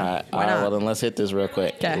hits. Yeah, All right, why not? well then let's hit this real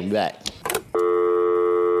quick. 'Kay. We'll be back.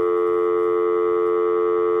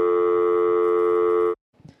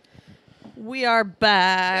 We are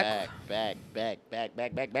back. Back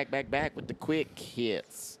with the quick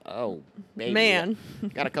hits. Oh, baby. Man.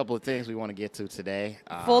 Got a couple of things we want to get to today.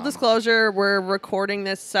 Full disclosure, we're recording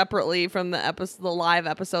this separately from the live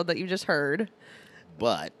episode that you just heard.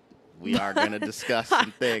 But we are going to discuss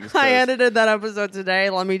some things. I 'cause edited that episode today,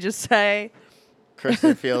 let me just say.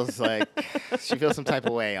 Kristen feels like she feels some type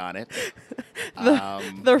of way on it.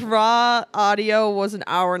 The raw audio was an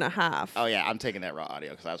hour and a half. Oh, yeah, I'm taking that raw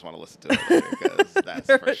audio because I just want to listen to it later because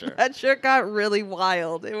that's for sure. That shit got really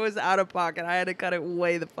wild. It was out of pocket. I had to cut it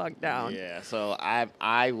way the fuck down. Yeah, so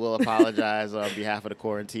I will apologize on behalf of the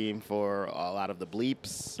quarantine for a lot of the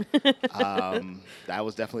bleeps. That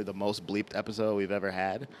was definitely the most bleeped episode we've ever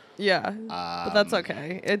had. Yeah, but that's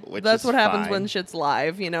okay. which That's is what happens fine. when shit's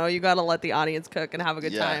live. You know, you got to let the audience cook and have a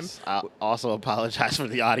good time. Yes, I also apologize for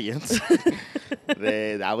the audience.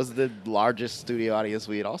 That was the largest studio audience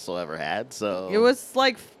we had also ever had. So It was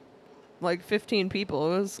like 15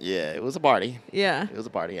 people. It was yeah, it was a party. yeah. It was a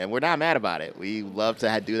party, and we're not mad about it. We love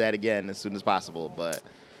to do that again as soon as possible, but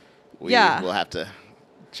we Yeah. will have to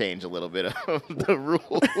change a little bit of the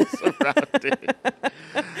rules around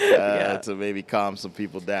it to maybe calm some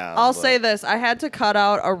people down. I'll but say this: I had to cut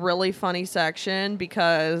out a really funny section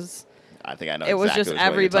because I think I know it was exactly just which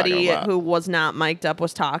one you're talking everybody about. who was not mic'd up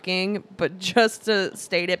was talking. But just to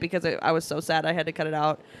state it, because I was so sad I had to cut it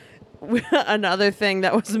out. Another thing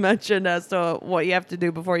that was mentioned as to what you have to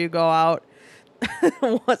do before you go out.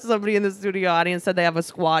 Somebody in the studio audience said they have a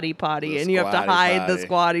squatty potty, The and you have to squatty hide the potty.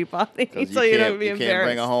 squatty potty 'Cause so you don't be you can't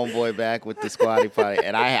bring a embarrassed. homeboy back with the squatty potty,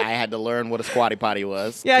 and I had to learn what a squatty potty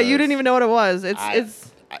was. Yeah, you 'cause didn't even know what it was.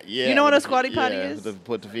 It's yeah, you know what a with squatty potty is? To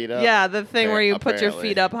put the feet up. yeah, the thing where you put your Apparently.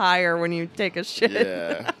 feet up higher when you take a shit.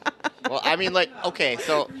 Yeah. Well, I mean, like, okay,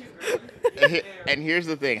 so, and here's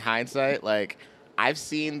the thing, hindsight, like, I've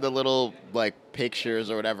seen the little, like, pictures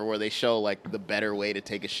or whatever where they show, like, the better way to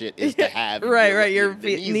take a shit is to have your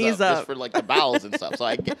the knees just up. for, like, the bowels and stuff. So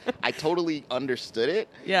I totally understood it.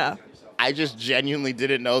 Yeah. I just genuinely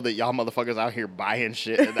didn't know that y'all motherfuckers out here buying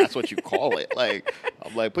shit and that's what you call it. Like,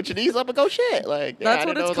 I'm like, put your knees up and go shit. Like, That's I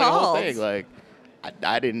what didn't know it's it was, like, a whole called. thing. Like,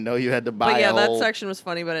 I didn't know you had to buy But yeah, a that whole... section was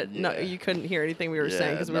funny, but no, Yeah. you couldn't hear anything we were saying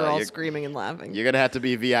Yeah, because we no, were all you're- screaming and laughing. You're gonna have to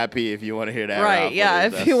be VIP if you want to hear that. Right, raw yeah.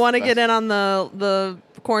 footage. If you want to get That's- in on the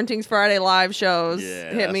Quarantines Friday live shows,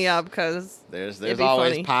 Yeah, hit me that's- up because There's it'd be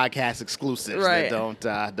always funny. podcast exclusives Right.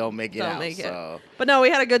 that don't make it Don't out. make it. So But no,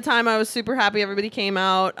 we had a good time. I was super happy everybody came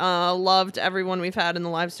out. Loved everyone we've had in the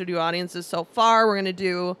live studio audiences so far. We're going to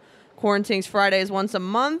do Quarantines Fridays once a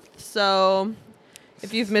month. So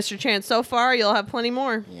if you've missed your chance so far, you'll have plenty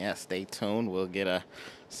more. yeah, stay tuned. We'll get a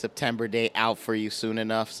September date out for you soon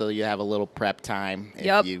enough, so you have a little prep time if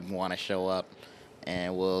Yep. you want to show up.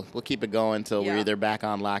 And we'll keep it going until we're Yeah. either back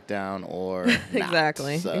on lockdown or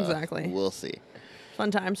Exactly, not. So exactly. We'll see. Fun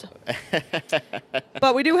times.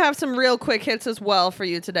 But we do have some real quick hits as well for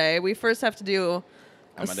you today. We first have to do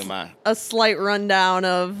I'm gonna do my. a slight rundown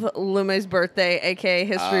of Lume's birthday, aka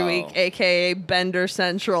History Oh. Week, aka Bender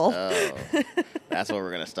Central. Oh, that's where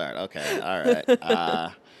we're gonna start. Okay, all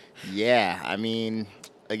right. Yeah, I mean,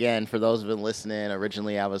 again, for those who've been listening,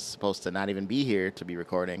 originally I was supposed to not even be here to be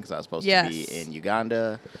recording because I was supposed to be Yes. in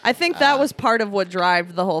Uganda. I think that was part of what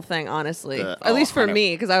drove the whole thing, honestly. At least for 100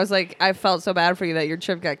 me, because I was like, I felt so bad for you that your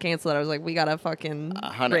trip got canceled. I was like, we gotta fucking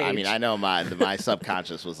 100. I mean, rage. I know my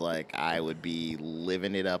subconscious was like, I would be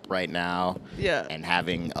living it up right now, Yeah. and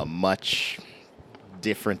having a much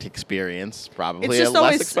different experience, probably It's a just less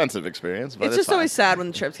always- expensive experience. But It's just fine. always sad when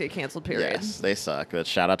the trips get canceled. Period. Yes, they suck. But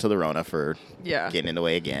shout out to the Rona for Yeah. getting in the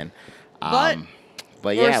way again. But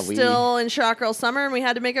But We're yeah, still in Shot Girl Summer, and we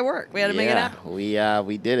had to make it work. We had to make it happen.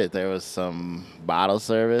 We did it. There was some bottle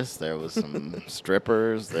service. There was some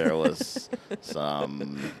strippers. There was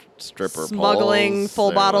some stripper Smuggling poles. full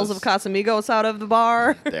There bottles was- of Casamigos out of the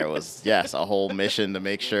bar. There was a whole mission to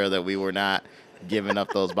make sure that we were not giving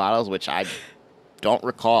up those bottles, which I don't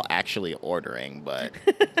recall actually ordering, but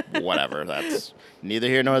whatever. That's neither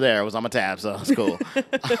here nor there. It was on my tab, so it's cool.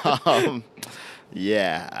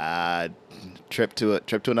 Trip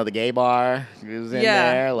to another gay bar. It was in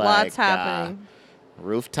Yeah, there. Like, lots happening.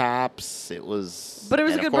 Rooftops. It was. But it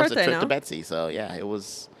was and a of good course, birthday, a trip no? to Betsy. So yeah, it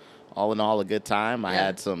was all in all a good time. I Yeah.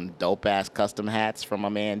 had some dope ass custom hats from my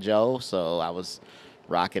man Joe, so I was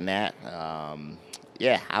rocking that.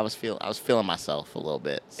 Yeah, I was feeling myself a little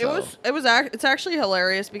bit. So. It's actually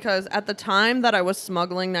hilarious because at the time that I was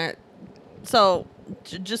smuggling that, so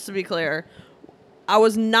just to be clear, I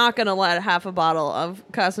was not gonna let half a bottle of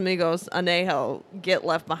Casamigos Anejo get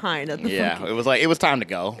left behind at the Yeah, fucking- it was time to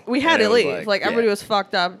go. We had And to it was leave. Like everybody was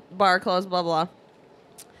fucked up, bar closed, blah blah.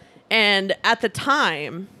 And at the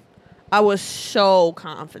time, I was so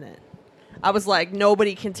confident. I was like,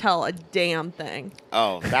 nobody can tell a damn thing.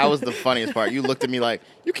 Oh, that was the funniest part. You looked at me like,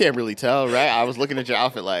 you can't really tell, right? I was looking at your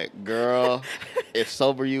outfit like, girl, if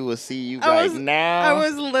sober you would see you right now. I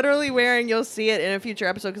was literally wearing. You'll see it in a future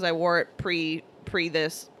episode because I wore it pre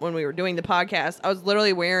this when we were doing the podcast. I was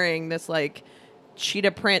literally wearing this like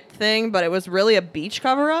cheetah print thing, but it was really a beach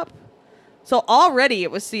cover up. So already it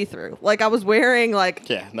was see through. Like I was wearing like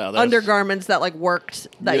undergarments that like worked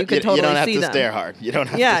that you could totally see them. You don't have to stare hard. You don't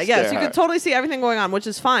have to stare so you hard. could totally see everything going on, which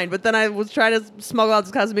is fine. But then I was trying to smuggle out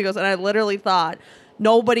this Casamigos, and I literally thought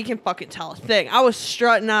nobody can fucking tell a thing. I was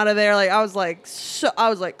strutting out of there, like I was like,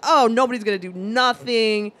 oh, nobody's gonna do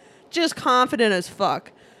nothing, just confident as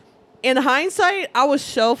fuck. In hindsight, I was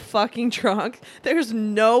so fucking drunk. There's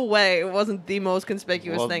no way it wasn't the most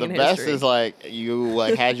conspicuous thing in history. The best is like you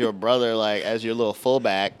like had your brother like as your little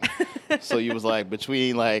fullback, so you was like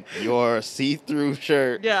between like your see-through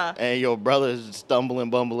shirt and your brother's stumbling,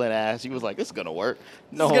 bumbling ass. You was like, this is gonna work.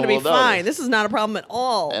 No, this is gonna be fine. This is not a problem at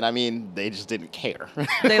all. And I mean, they just didn't care.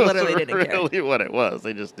 They literally didn't care. Really, what it was,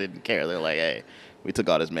 they just didn't care. They're like, hey. We took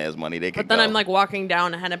all this man's money. They could But then go. I'm like walking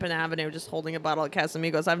down Hennepin Avenue just holding a bottle of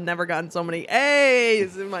Casamigos. I've never gotten so many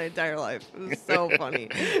A's in my entire life. It was so funny.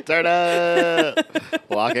 Turn up.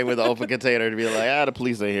 Walk in with an open container to be like, the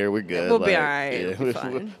police ain't here. We're good. We'll be all right. Yeah, We'll be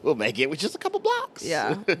fine. We'll make it with just a couple blocks.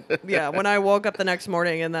 Yeah. Yeah. When I woke up the next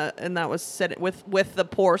morning and that was sitting with the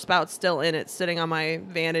pour spout still in it, sitting on my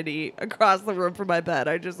vanity across the room from my bed,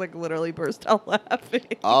 I just like literally burst out laughing.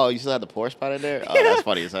 Oh, you still had the pour spout in there? Oh, that's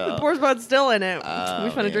funny as hell. The pour spout's still in it. We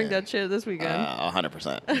finna drink that shit this weekend.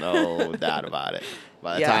 100%. No doubt about it.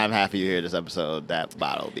 By the time half of you hear this episode, that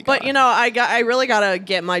bottle will be gone. But you know, I really gotta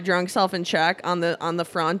get my drunk self in check on the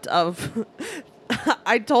front of.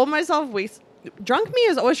 I told myself drunk me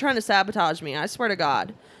is always trying to sabotage me. I swear to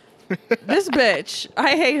God, this bitch.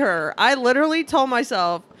 I hate her. I literally told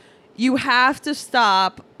myself, you have to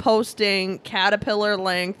stop posting caterpillar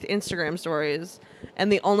length Instagram stories.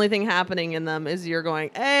 And the only thing happening in them is you're going,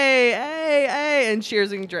 hey, hey, hey, and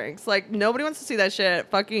cheersing drinks. Like, nobody wants to see that shit.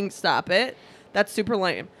 Fucking stop it. That's super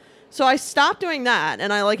lame. So I stopped doing that,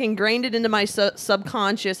 and I, like, ingrained it into my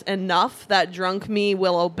subconscious enough that drunk me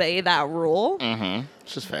will obey that rule. Mm-hmm.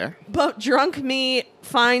 Which is fair. But drunk me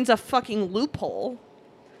finds a fucking loophole.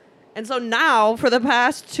 And so now, for the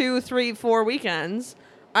past 2, 3, 4 weekends,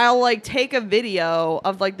 I'll, like, take a video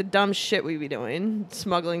of, like, the dumb shit we be doing.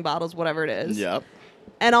 Smuggling bottles, whatever it is. Yep.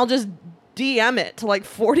 And I'll just DM it to like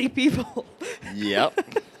 40 people.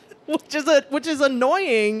 Yep. which is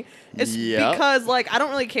annoying. It's because like I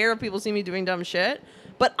don't really care if people see me doing dumb shit,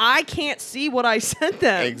 but I can't see what I sent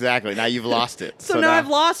them. Exactly. Now you've lost it. So now I've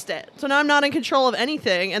lost it. So now I'm not in control of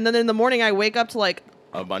anything. And then in the morning I wake up to like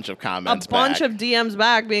a bunch of comments, a bunch of DMs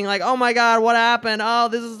back being like, "Oh my God, what happened? Oh,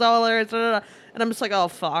 this is so hilarious." And I'm just like, "Oh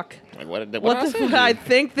fuck." Like, what I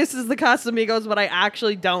think this is the Casamigos, but I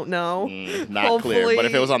actually don't know. Not clear. But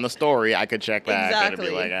if it was on the story, I could check back and it'd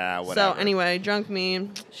be like, whatever. So anyway, drunk me,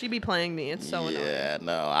 she be playing me. It's so annoying. Yeah,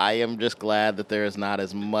 no, I am just glad that there is not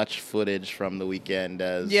as much footage from the weekend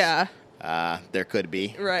as there could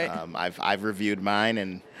be. Right. I've reviewed mine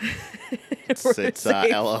and it's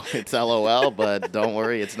LOL, but don't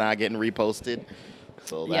worry, it's not getting reposted.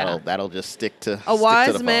 So that'll just stick to a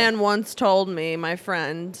wise the man phone. once told me, my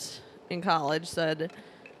friend in college said,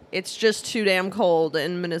 it's just too damn cold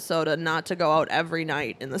in Minnesota not to go out every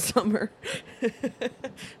night in the summer.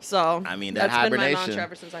 So I mean, that that's hibernation. been my mantra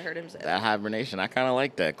ever since I heard him say that hibernation. I kind of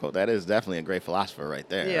like that quote. That is definitely a great philosopher right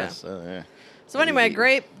there. Yeah. So anyway,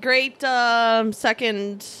 great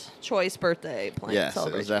second choice birthday plan. Yes,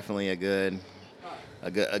 it was definitely a good,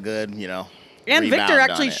 you know. And Victor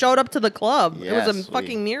actually it. showed up to the club. Yes, it was a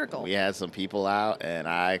fucking miracle. We had some people out,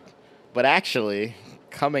 but actually,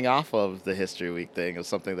 coming off of the History Week thing is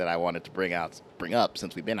something that I wanted to bring up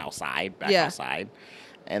since we've been outside, outside,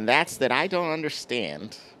 and that's that I don't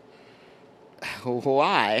understand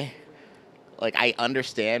why. Like, I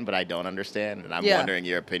understand, but I don't understand, and I'm wondering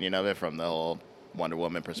your opinion of it from the whole Wonder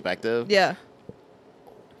Woman perspective. Yeah.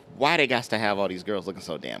 Why they got to have all these girls looking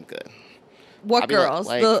so damn good? What girls?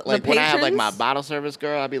 Like the when patrons? I have like my bottle service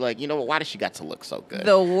girl, I'd be like, you know what? Why does she got to look so good?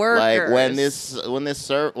 The workers.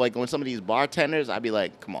 Like when some of these bartenders, I'd be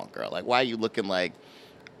like, come on, girl. Like, why are you looking like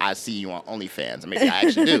I see you on OnlyFans? I mean, I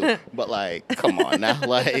actually do, but like, come on now.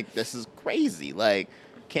 Like, this is crazy. Like,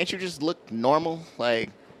 can't you just look normal?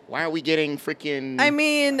 Like, why are we getting freaking? I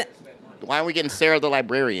mean, Why aren't we getting Sarah the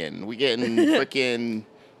librarian? We're getting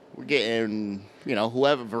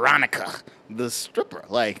whoever, Veronica, the stripper.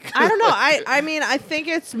 Like I don't know. I mean, I think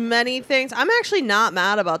it's many things. I'm actually not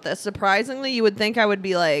mad about this. Surprisingly, you would think I would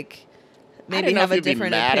be like, I maybe didn't know have if a you'd be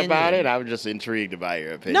different mad opinion. about it. I was just intrigued about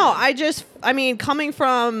your opinion. No, I mean, coming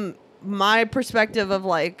from my perspective of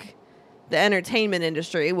like the entertainment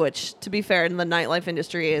industry, which to be fair, the nightlife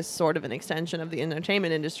industry is sort of an extension of the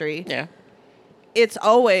entertainment industry. Yeah. It's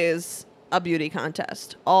always a beauty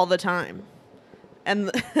contest all the time.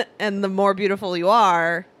 And and the more beautiful you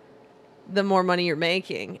are, the more money you're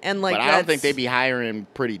making. And like, but I don't think they'd be hiring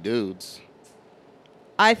pretty dudes.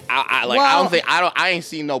 I ain't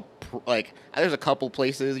seen no there's a couple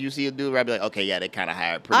places you see a dude where I'd be like, okay, yeah, they kind of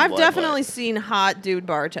hired pretty. I've definitely seen hot dude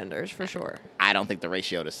bartenders for sure. I don't think the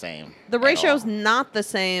ratio the same. The ratio's not the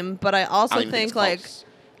same, but I also think like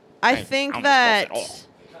I think that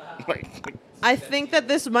I think that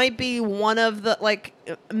this might be one of the like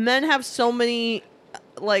men have so many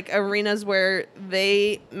like arenas where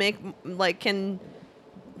they make like can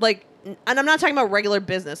like, and I'm not talking about regular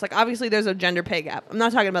business. Like obviously there's a gender pay gap. I'm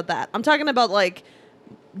not talking about that. I'm talking about like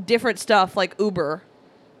different stuff like Uber.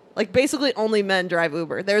 Like basically only men drive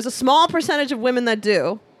Uber. There's a small percentage of women that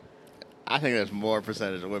do. I think there's more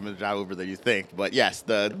percentage of women that drive Uber than you think. But yes,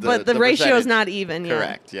 the ratio is not even. Yeah.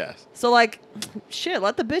 Correct. Yes. So like, shit,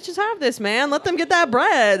 let the bitches have this, man. Let them get that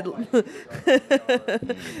bread.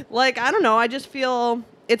 Like I don't know. I just feel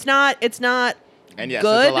it's not and yes,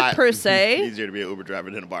 good it's a lot per se. Easier to be an Uber driver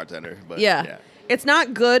than a bartender. But yeah, it's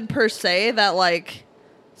not good per se that like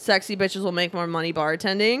sexy bitches will make more money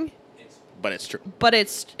bartending. But it's true. But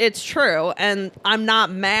it's true, and I'm not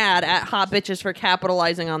mad at hot bitches for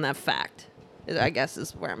capitalizing on that fact. I guess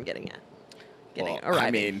is where I'm getting at. I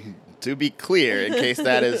mean, to be clear, in case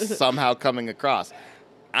that is somehow coming across,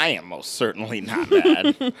 I am most certainly not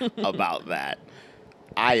mad about that.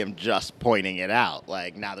 I am just pointing it out.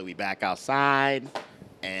 Like now that we back outside,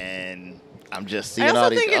 and I'm just seeing all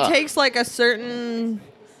these. I also think it takes like a certain.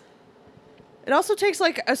 It also takes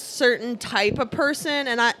like a certain type of person,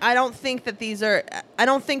 and I don't think that I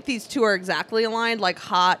don't think these two are exactly aligned, like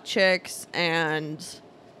hot chicks and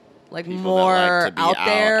like people more that like to be out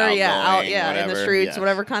there, outgoing, in the streets, yes.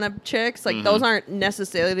 whatever kind of chicks. Like those aren't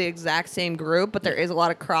necessarily the exact same group, but there is a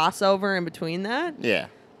lot of crossover in between that. Yeah.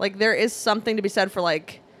 Like there is something to be said for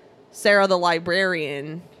like Sarah the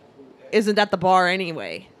librarian isn't at the bar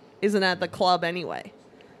anyway, isn't at the club anyway.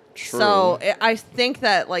 True. So I think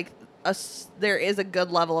that like there is a good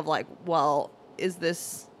level of like, well, is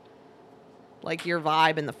this like your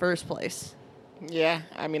vibe in the first place? Yeah,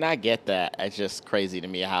 I mean, I get that. It's just crazy to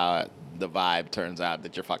me how the vibe turns out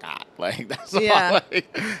that you're fucking hot. Like that's all. Like,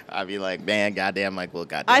 I'd be like, man, goddamn, like, well,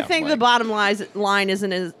 goddamn. I think the bottom line can't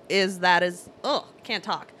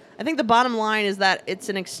talk. I think the bottom line is that it's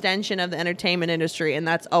an extension of the entertainment industry, and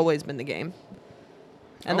that's always been the game,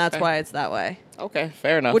 and that's why it's that way. Okay,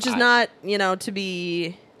 fair enough. Which is not, to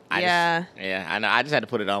be. I know. I just had to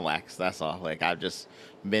put it on wax. That's all. Like I've just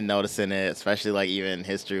been noticing it, especially like even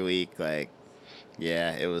History Week. Like,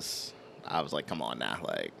 yeah, it was. I was like, come on now,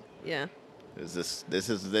 like, yeah. This is.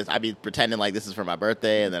 I'd be pretending like this is for my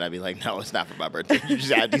birthday, and then I'd be like, no, it's not for my birthday. You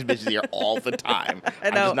just have these bitches here all the time. I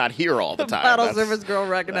know. I'm just not here all the time. Bottle service girl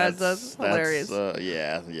recognized us. Hilarious.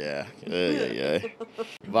 Yeah.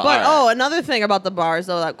 But another thing about the bars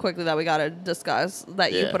though that we gotta discuss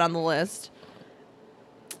that you put on the list.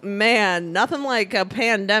 Man, nothing like a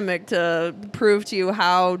pandemic to prove to you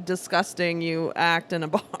how disgusting you act in a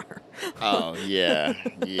bar. Oh, yeah.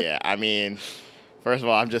 Yeah. I mean, first of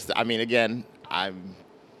all, again, I'm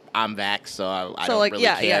vaxxed, so I don't really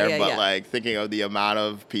care. But like thinking of the amount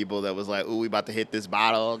of people that was like, ooh, we about to hit this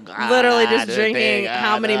bottle. Literally just drinking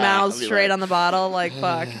how many mouths straight like, on the bottle. Like,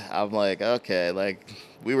 fuck. I'm like, okay, like,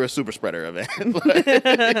 we were a super spreader event.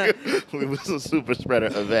 We was a super spreader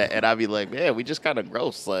event. And I'd be like, man, we just kind of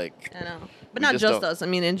gross. Like, I know. But not just us. I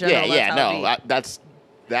mean, in general. That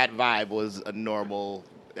vibe was a normal,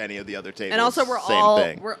 any of the other tables. And also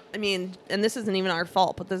and this isn't even our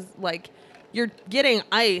fault, but this, like, you're getting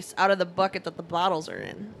ice out of the bucket that the bottles are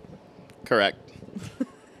in. Correct.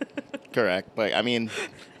 But I mean,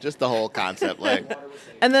 just the whole concept, like.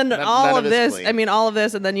 And then all of this, and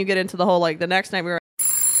then you get into the whole, like, the next night we were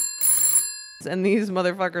and these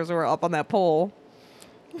motherfuckers were up on that pole.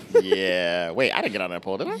 Yeah. Wait, I didn't get on that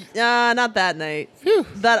pole, did I? Not that night. Phew.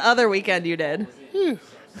 That other weekend you did. Phew.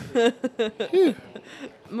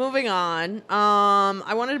 Moving on.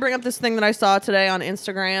 I wanted to bring up this thing that I saw today on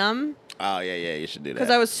Instagram. Oh, yeah, you should do that.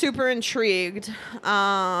 Because I was super intrigued.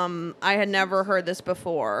 I had never heard this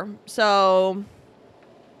before. So,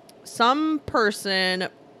 some person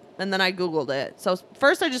and then I Googled it. So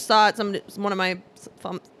first I just saw it. Somebody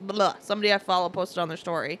I follow posted on their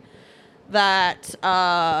story that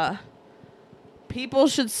people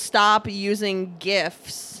should stop using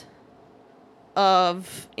GIFs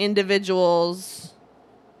of individuals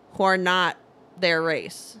who are not their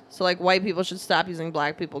race. So like white people should stop using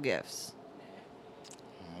black people GIFs.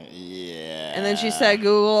 Yeah. And then she said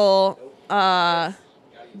Google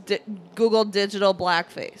Google digital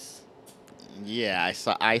blackface. Yeah,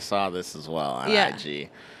 I saw this as well on Yeah. IG.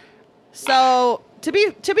 So to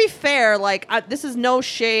be fair, like this is no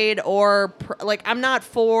shade or like I'm not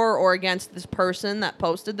for or against this person that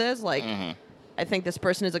posted this. Like I think this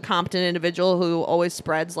person is a competent individual who always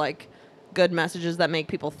spreads like good messages that make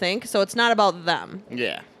people think. So it's not about them.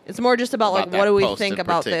 Yeah. It's more just about like About what that do we post think in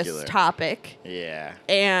about particular. this topic. Yeah.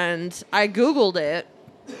 And I Googled it,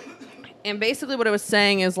 and basically what it was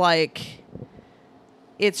saying is like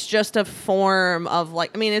it's just a form of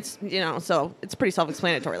like, I mean, it's, you know, so it's pretty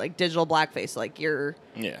self-explanatory, like digital blackface, like you're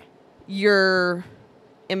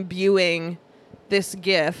imbuing this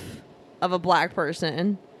GIF of a black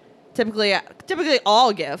person. Typically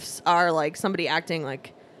all GIFs are like somebody acting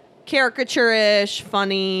like caricaturish,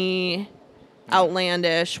 funny,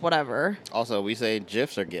 outlandish, whatever. Also, we say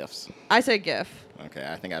GIFs or GIFs? I say GIF. Okay,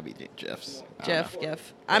 I think I'd be GIFs. GIF.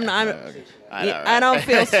 I'm not. Okay. I don't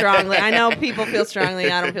feel strongly. I know people feel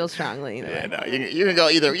strongly. I don't feel strongly either. Yeah, no, you can go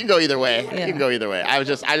either. You can go either way. Yeah. You can go either way. I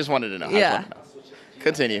just wanted to know. Yeah.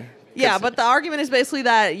 Continue. Yeah, but the argument is basically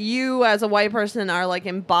that you, as a white person, are like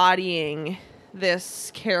embodying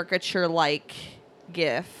this caricature-like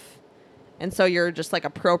GIF, and so you're just like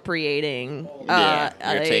appropriating. You're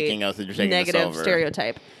taking negative this over.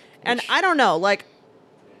 stereotype, and I don't know, like.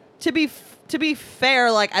 To be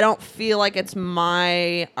fair, like I don't feel like it's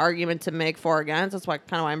my argument to make for or against. That's why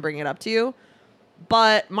I'm bringing it up to you.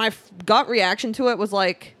 But my gut reaction to it was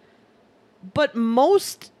like, but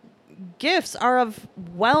most GIFs are of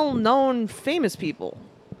well-known famous people.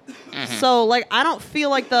 So like I don't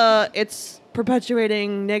feel like it's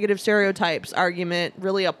perpetuating negative stereotypes argument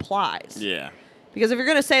really applies. Yeah. Because if you're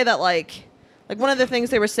gonna say that like one of the things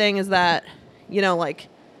they were saying is that, you know, like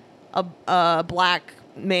a black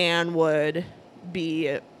man would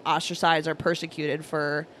be ostracized or persecuted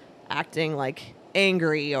for acting like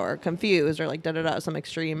angry or confused or like some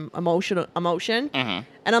extreme emotion. And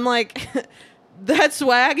I'm like, that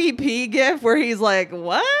Swaggy P gif where he's like,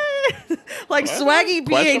 what? Like Swaggy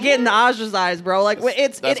P ain't getting ostracized, bro. Like it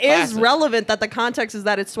is classic. relevant that the context is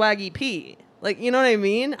that it's Swaggy P. Like, you know what I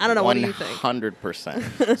mean? I don't know. What do you think?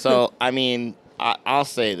 100%. So, I mean, I'll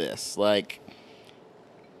say this. Like,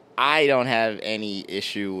 I don't have any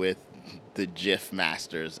issue with the GIF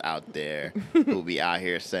masters out there who be out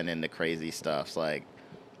here sending the crazy stuff. Like,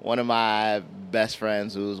 one of my best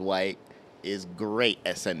friends who's white is great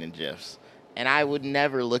at sending GIFs. And I would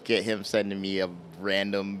never look at him sending me a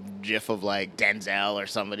random GIF of, like, Denzel or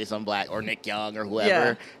some black, or Nick Young or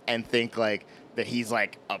whoever, and think, like, that he's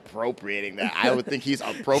like appropriating that. I would think he's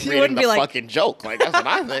appropriating the fucking joke. Like that's what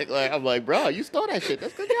I think. Like I'm like, bro, you stole that shit.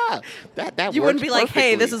 That's good job. That you wouldn't be like,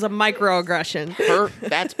 hey, this perfectly. is a microaggression.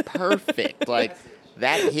 That's perfect. Like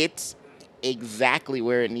that hits exactly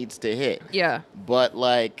where it needs to hit. Yeah. But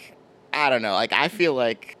like, I don't know. Like I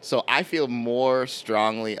feel more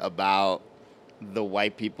strongly about the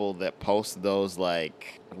white people that post those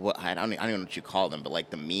like I don't know what you call them, but like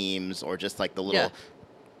the memes or just like the little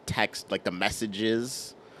text, like the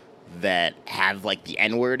messages that have like the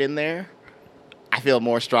N-word in there. I feel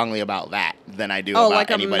more strongly about that than I do about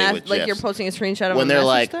like anybody with like GIFs. you're posting a screenshot of when a they're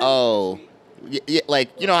like, thing? like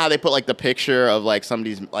you know how they put like the picture of like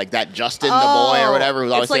somebody's like that Justin the boy or whatever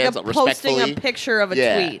who's always it's like saying something respectfully. Posting a picture of a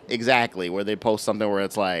tweet. Exactly, where they post something where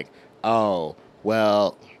it's like, oh,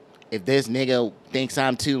 well, if this nigga thinks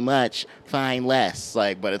I'm too much, find less.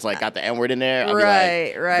 Like, but it's like got the N-word in there. I'll be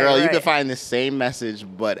like, girl, you can find the same message,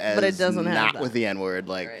 but it doesn't have not that. with the N-word.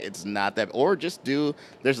 Like, it's not that. Or just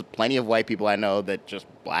there's plenty of white people I know that just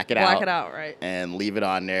black it out, right? and leave it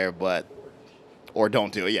on there, or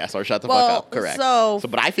don't do it, yes, or shut the Well, fuck up. Correct.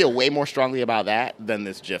 But I feel way more strongly about that than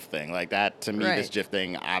this GIF thing. Like that, to me, this GIF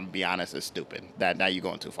thing, I'll be honest, is stupid. That now you're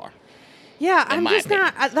going too far. Yeah, I'm my just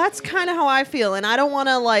not. That's kind of how I feel, and I don't want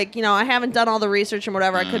to like, you know, I haven't done all the research and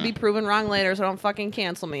whatever. I could be proven wrong later, so don't fucking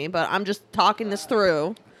cancel me. But I'm just talking this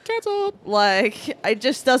through. Canceled. Like, it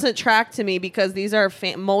just doesn't track to me because these are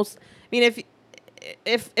most. I mean,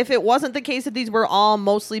 if it wasn't the case that these were all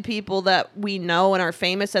mostly people that we know and are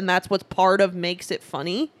famous, and that's what's part of makes it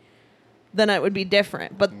funny, then it would be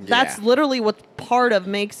different. But that's literally what part of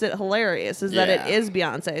makes it hilarious is that it is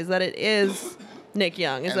Beyonce, is that it is Nick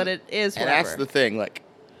Young, is that it is whatever. And that's the thing. Like,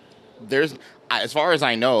 as far as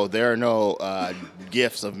I know, there are no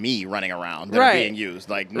gifs of me running around that are being used.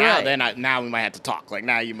 Like now, now we might have to talk. Like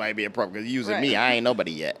now, you might be appropriate because using me. I ain't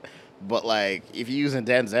nobody yet. But like, if you're using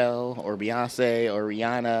Denzel or Beyonce or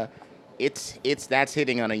Rihanna, that's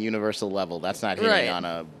hitting on a universal level. That's not hitting on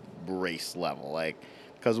a race level. Like,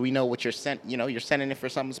 because we know what you're you're sending it for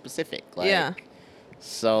something specific. Like,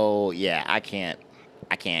 So yeah, I can't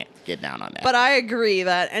get down on that. But I agree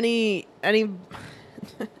that any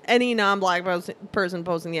non-black person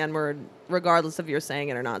posting the N-word, regardless if you're saying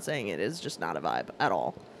it or not saying it, is just not a vibe at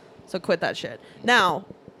all. So quit that shit. Now,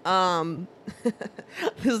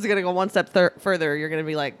 this is gonna go one step further. You're gonna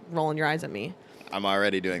be like rolling your eyes at me. I'm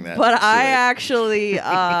already doing that. But I actually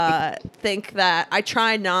think that I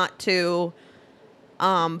try not to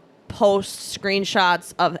post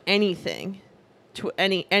screenshots of anything, to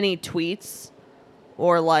any tweets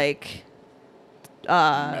or like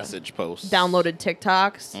message posts, downloaded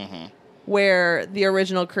TikToks, where the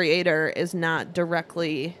original creator is not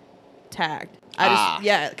directly tagged.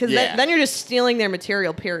 Because then you're just stealing their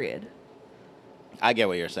material. Period. I get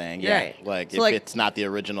what you're saying. Yeah, right. Like So if it's not the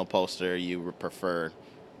original poster, you would prefer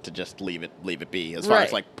to just leave it be. As far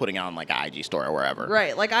as like putting on like an IG story or wherever.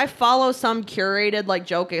 Right. Like I follow some curated like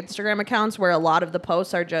joke Instagram accounts where a lot of the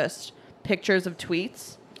posts are just pictures of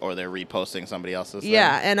tweets. Or they're reposting somebody else's.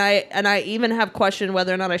 Yeah, and I even have questioned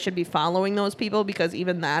whether or not I should be following those people, because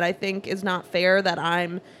even that I think is not fair, that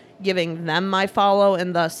I'm giving them my follow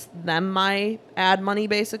and thus them my ad money,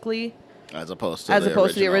 basically. As opposed to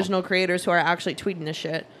the original creators who are actually tweeting this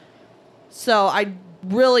shit. So I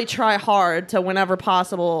really try hard to, whenever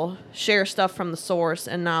possible, share stuff from the source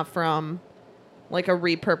and not from like a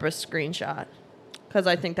repurposed screenshot. Because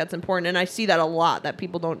I think that's important, and I see that a lot. That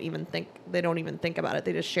people don't even think about it.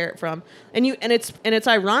 They just share it from, and it's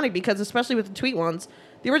ironic because especially with the tweet ones,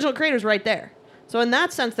 the original creator's right there. So in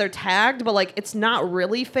that sense, they're tagged, but like it's not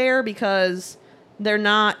really fair because they're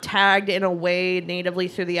not tagged in a way natively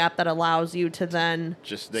through the app that allows you to then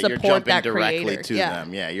just that support you're jumping that directly creator. to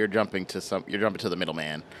them. Yeah, you're jumping to the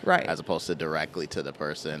middleman, right? As opposed to directly to the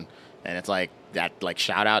person. And it's like that, like,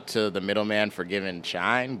 shout out to the middleman for giving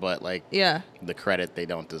shine, but like the credit they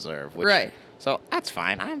don't deserve. Which, So that's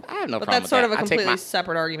fine. I have no problem with that. But that's sort of a completely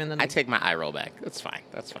separate argument. I take my eye roll back. That's fine.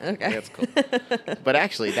 Okay. That's cool. But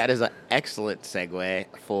actually, that is an excellent segue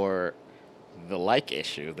for the like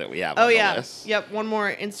issue that we have on the list. Yep, one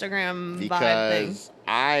more Instagram vibe thing. Because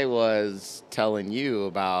I was telling you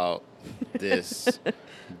about this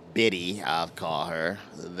biddy, I'll call her,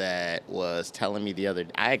 that was telling me the other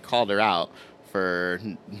day. I had called her out for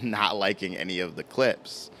not liking any of the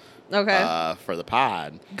clips. Okay. For the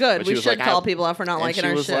pod. Good. We should call people out for not liking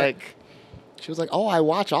our shit. She was like, "Oh, I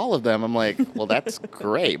watch all of them." I'm like, "Well, that's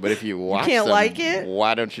great, but if you watch can't them, like it?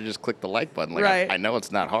 why don't you just click the like button?" Like, right. I know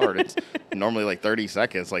it's not hard. It's normally like 30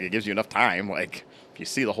 seconds. Like, it gives you enough time. Like, if you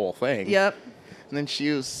see the whole thing. Yep. And then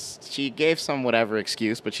she gave some whatever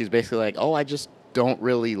excuse, but she's basically like, "Oh, I just don't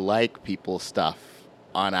really like people's stuff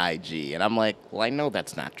on IG." And I'm like, well, I know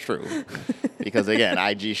that's not true. Because again,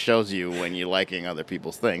 IG shows you when you're liking other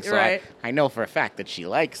people's things. So right. I know for a fact that she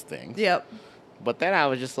likes things. Yep. But then I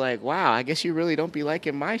was just like, wow, I guess you really don't be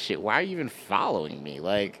liking my shit. Why are you even following me?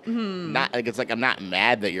 Like, not like, it's like I'm not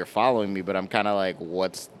mad that you're following me, but I'm kind of like,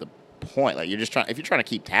 what's the point? Like, if you're trying to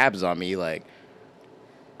keep tabs on me, like.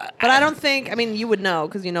 But I don't think, I mean, you would know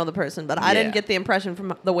because you know the person, but I didn't get the impression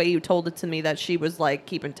from the way you told it to me that she was like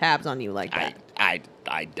keeping tabs on you like that.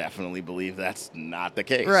 I definitely believe that's not the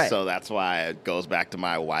case. Right. So that's why it goes back to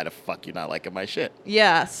my why the fuck you not liking my shit.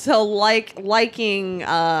 Yeah. So liking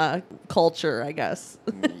culture, I guess.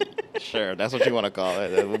 Sure, that's what you want to call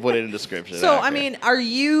it. We'll put it in the description. So I mean,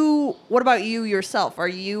 what about you yourself? Are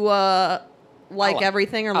you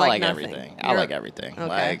everything or like nothing? Everything. I like everything. Okay.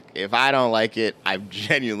 Like, if I don't like it, I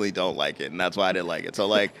genuinely don't like it, and that's why I didn't like it. So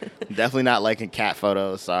like, definitely not liking cat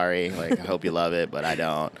photos. Sorry. Like, I hope you love it, but I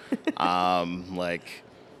don't. Like,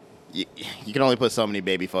 you can only put so many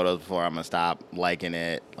baby photos before I'm gonna stop liking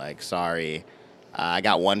it. Like, sorry. I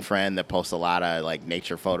got one friend that posts a lot of like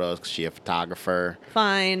nature photos because she's a photographer.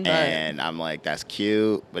 Fine, but and I'm like, that's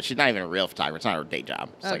cute, but she's not even a real photographer. It's not her day job.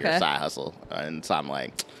 It's like her Okay. side hustle. And so I'm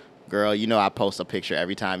like, girl, you know I post a picture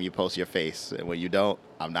every time you post your face, and when you don't,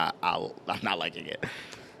 I'm not liking it.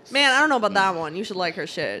 man, I don't know about that one. You should like her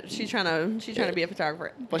shit. She's trying to be a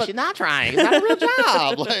photographer. But she's not trying. It's not a real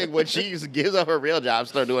job. Like, when she gives up her real job,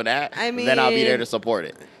 start doing that, then I'll be there to support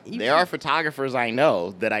it. There are photographers I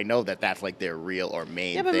know that's like their real or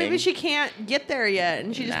main Yeah, but thing. maybe she can't get there yet,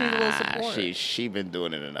 and she just needs a little support. She been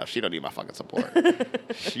doing it enough. She don't need my fucking support.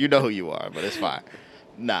 You know who you are, but it's fine.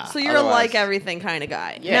 Nah. So you're a like everything kind of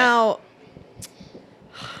guy. Yeah. Now,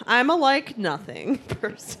 I'm a like nothing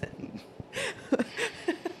person.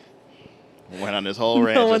 Went on this whole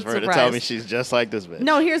rant just for her to tell me she's just like this bitch.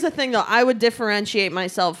 No, here's the thing, though. I would differentiate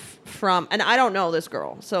myself from, and I don't know this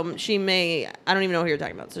girl, so she may, I don't even know who you're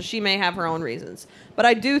talking about, so she may have her own reasons. But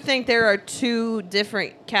I do think there are two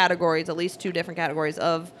different categories, at least two different categories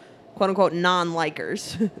of quote-unquote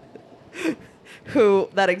non-likers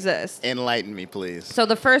that exist. Enlighten me, please. So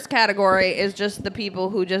the first category is just the people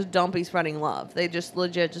who just don't be spreading love. They just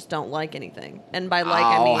legit just don't like anything. And by like,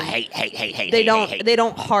 I mean... hate. They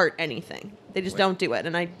don't heart anything. They just don't do it,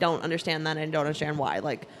 and I don't understand that, and I don't understand why.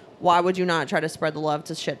 Like, why would you not try to spread the love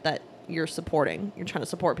to shit that you're supporting? You're trying to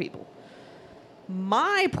support people.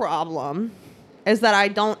 My problem is that I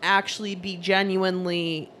don't actually be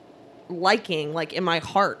genuinely liking, like, in my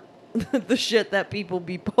heart, the shit that people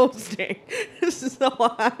be posting. So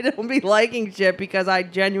I don't be liking shit because I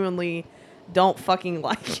genuinely don't fucking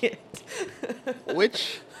like it.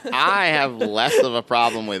 Which... I have less of a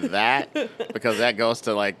problem with that because that goes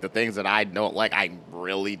to like the things that I don't like. I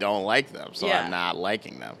really don't like them, so I'm not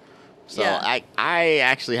liking them. So I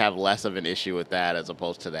actually have less of an issue with that as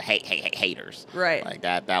opposed to the haters. Right. Like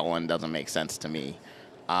that one doesn't make sense to me.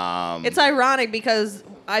 It's ironic because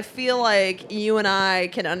I feel like you and I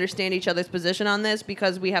can understand each other's position on this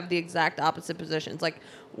because we have the exact opposite positions. Like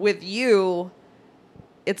with you,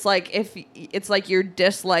 it's like your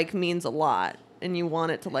dislike means a lot. And you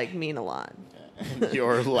want it to, like, mean a lot.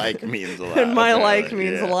 Your like means a lot. And my like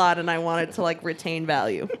means a lot, and I want it to, like, retain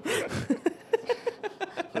value.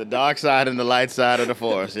 The dark side and the light side of the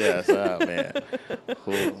force, yes. Oh, man.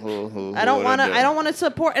 I don't want to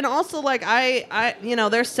support, and also, like, I you know,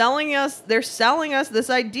 they're selling us this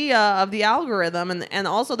idea of the algorithm, and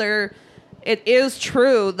also it is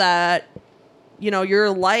true that, you know, your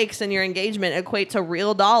likes and your engagement equate to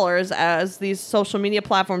real dollars as these social media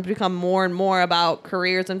platforms become more and more about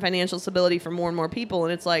careers and financial stability for more and more people.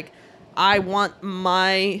 And it's like, I want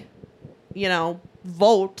my, you know,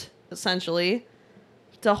 vote, essentially,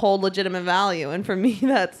 to hold legitimate value. And for me,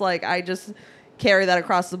 that's like, I just carry that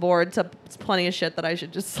across the board to plenty of shit that I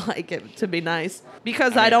should just like it to be nice.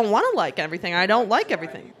 Because I don't want to like everything. I don't like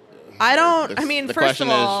everything. The first of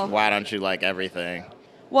all... is, why don't you like everything?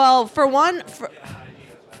 Well, first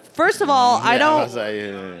of all, I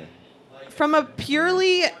don't. From a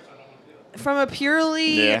purely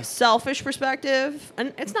selfish perspective,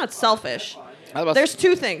 and it's not selfish. There's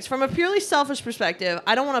two things. From a purely selfish perspective,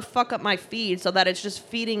 I don't want to fuck up my feed so that it's just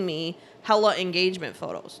feeding me hella engagement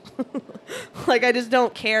photos. Like, I just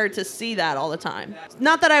don't care to see that all the time.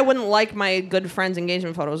 Not that I wouldn't like my good friends'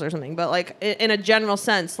 engagement photos or something, but like in a general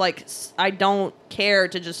sense, like I don't care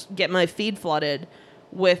to just get my feed flooded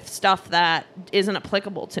with stuff that isn't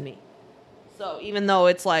applicable to me. So even though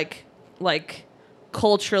it's like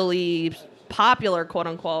culturally popular, quote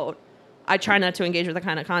unquote, I try not to engage with the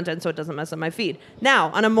kind of content so it doesn't mess up my feed. Now,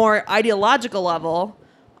 on a more ideological level,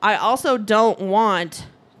 I also don't want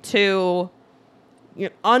to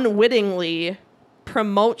unwittingly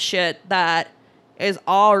promote shit that is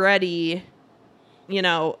already, you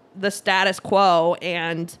know, the status quo,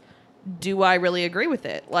 and do I really agree with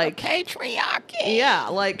it? Like patriarchy. Yeah,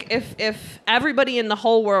 like if everybody in the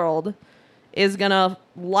whole world is gonna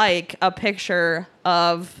like a picture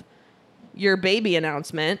of your baby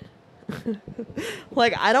announcement,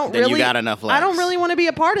 like I don't then really you got enough likes. I don't really want to be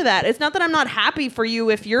a part of that. It's not that I'm not happy for you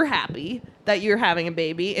if you're happy that you're having a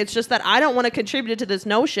baby. It's just that I don't want to contribute to this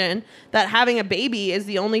notion that having a baby is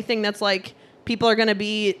the only thing that's like people are gonna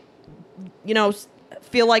be, you know,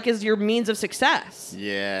 feel like is your means of success.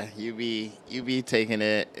 Yeah, you be taking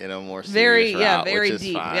it in a more serious route, very which is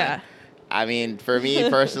deep. fine. Yeah. I mean, for me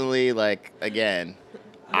personally, like again,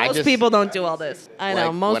 most people don't do all this. I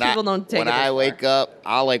know most people don't take it. When I wake up,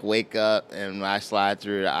 I'll like wake up and when I slide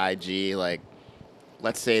through the IG, like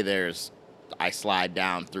let's say I slide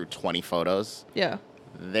down through 20 photos. Yeah.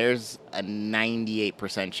 There's a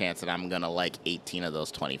 98% chance that I'm gonna like 18 of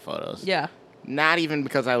those 20 photos. Yeah. Not even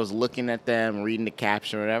because I was looking at them, reading the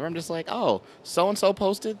caption or whatever. I'm just like, oh, so-and-so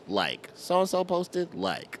posted, like. So-and-so posted,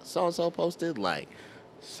 like. So-and-so posted, like.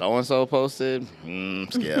 So-and-so posted,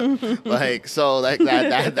 skip. Like, so like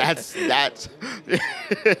that's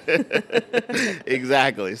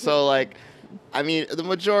exactly. So like, I mean, the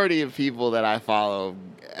majority of people that I follow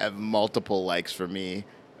have multiple likes for me.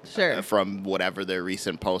 Sure. From whatever their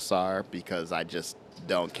recent posts are because I just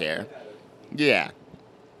don't care. Yeah.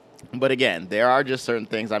 But again, there are just certain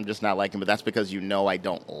things I'm just not liking, but that's because I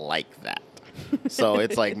don't like that. So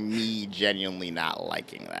it's like me genuinely not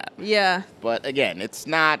liking that. Yeah. But again,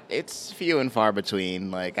 it's few and far between.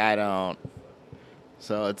 Like, I don't.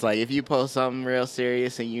 So it's like if you post something real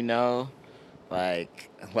serious and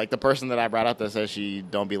Like the person that I brought up that says she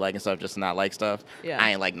don't be liking stuff just to not like stuff. Yeah.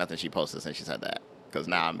 I ain't like nothing she posted since she said that. Because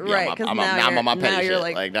now I'm, Right, I'm 'cause on now my you're- petty now you're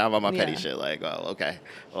shit. like- Now I'm on my petty yeah. shit. Like, oh, okay.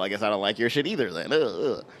 Well, I guess I don't like your shit either then.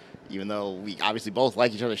 Ugh. Even though we obviously both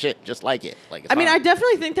like each other's shit, just like it. Like, it's I mean, I fine.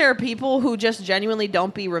 definitely think there are people who just genuinely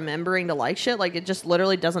don't be remembering to like shit. Like, it just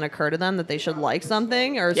literally doesn't occur to them that they should like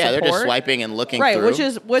something or Yeah, support. they're just swiping and looking Right, through.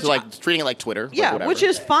 which so, like treating it like Twitter. like, Yeah, whatever. which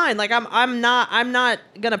is fine. Like I'm not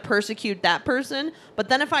gonna persecute that person. But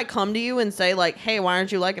then if I come to you and say like, hey, why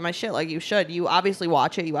aren't you liking my shit? Like you should. You obviously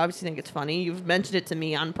watch it. You obviously think it's funny. You've mentioned it to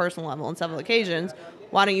me on a personal level on several occasions.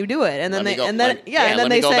 Why don't you do it? And then Let me go- and then let- yeah, and then let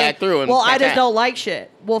me they go say, back through and well, I tap, just tap. don't like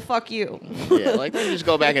shit. Well, fuck you. Yeah, like let me just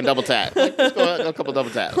go back and double tap. Like, just go a couple double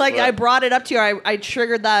taps. Like But- I brought it up to you. I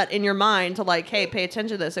triggered that in your mind to like, hey, pay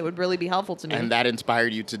attention to this. It would really be helpful to me. and that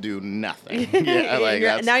inspired you to do nothing. Yeah, like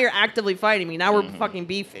that's, now you're actively fighting me. Now we're fucking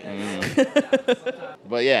beefing.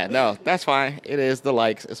 but yeah, no, that's fine. It is the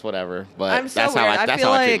likes. It's whatever. But I'm so that's weird. how I that's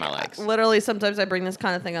feel how I like treat my likes. literally sometimes I bring this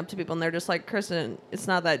kind of thing up to people and they're just like, Kristen, it's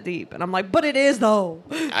not that deep. And I'm like, but it is though.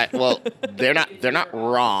 Well, they're not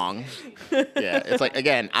wrong. Yeah, it's like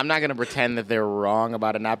again, I'm not gonna pretend that they're wrong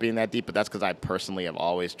about it not being that deep, but that's because I personally have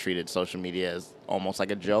always treated social media as almost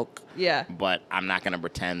like a joke. Yeah. But I'm not gonna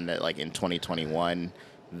pretend that like in 2021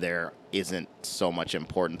 there isn't so much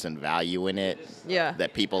importance and value in it. Yeah.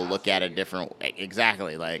 That people look at it different.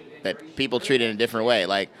 Exactly, like that people treat it in a different way.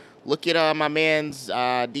 Like look at my man's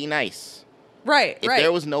D Nice. Right, If right.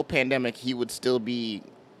 there was no pandemic, he would still be,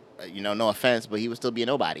 no offense, but he would still be a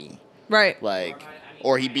nobody. right. Like,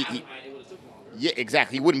 or yeah,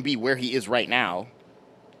 exactly. He wouldn't be where he is right now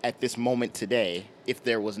at this moment today if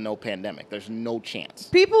there was no pandemic. There's no chance.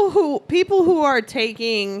 People who are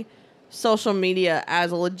taking social media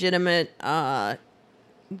as a legitimate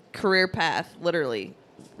career path, literally,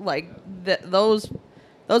 like those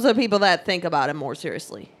are the people that think about it more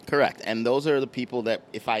seriously. Correct. And those are the people that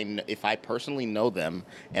if I personally know them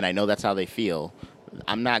and I know that's how they feel,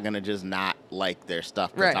 I'm not going to just not like their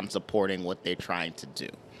stuff because Right. I'm supporting what they're trying to do.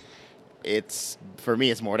 For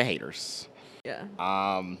me, it's more the haters. Yeah.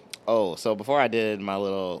 So before I did my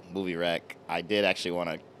little movie rec, I did actually want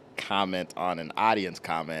to comment on an audience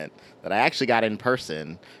comment that I actually got in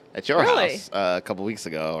person at your Really? house a couple weeks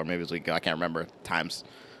ago, or maybe it was a week ago. I can't remember. Time's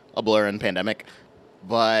a blur in pandemic.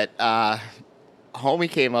 But homie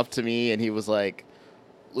came up to me and he was like,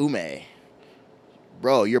 Lume,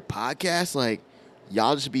 bro, your podcast, like,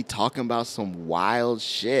 y'all just be talking about some wild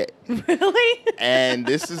shit. Really? And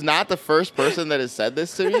this is not the first person that has said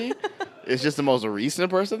this to me. It's just the most recent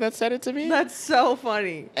person that said it to me. That's so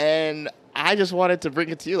funny. And I just wanted to bring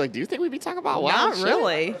it to you. Like, do you think we'd be talking about wild Not shit?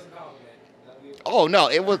 really. Oh, no.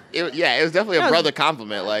 It was definitely a brother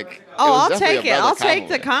compliment. Like, Oh, was I'll definitely take a it. brother I'll take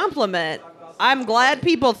the compliment. compliment. I'm glad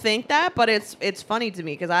people think that, but it's funny to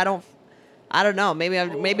me because I don't know.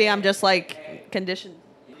 Maybe I'm just like conditioned.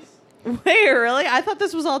 Wait, really? I thought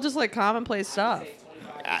this was all just like commonplace stuff.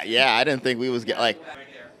 Yeah, I didn't think we was like,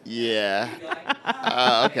 yeah.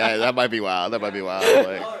 Okay, that might be wild.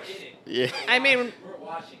 Like, yeah, I mean,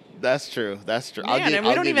 that's true. man, and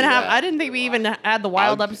we don't even have. I didn't think we even had the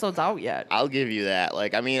wild episodes out yet. I'll give you that.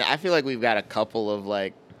 Like, I mean, I feel like we've got a couple of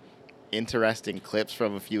like interesting clips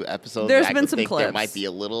from a few episodes. There's that I been could some think There clips. might be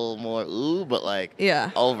a little more but like, Yeah.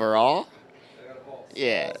 overall,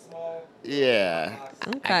 yeah.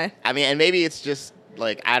 Okay. I mean, and maybe it's just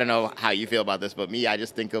like I don't know how you feel about this, but me, I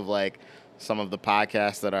just think of like some of the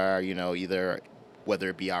podcasts that are either whether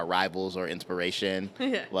it be our rivals or inspiration.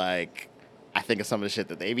 Yeah. Like, I think of some of the shit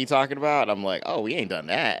that they be talking about. I'm like, oh, we ain't done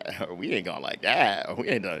that, or we ain't gone like that, or we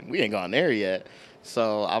ain't gone there yet.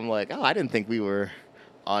 So I'm like, oh, I didn't think we were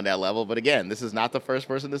on that level. But again, this is not the first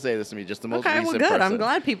person to say this to me. Just the most Okay. recent Well, good. person. I'm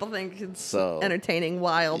glad people think it's So, entertaining,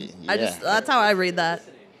 wild. yeah. That's how I read that.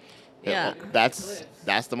 Yeah.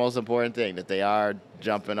 That's the most important thing, that they are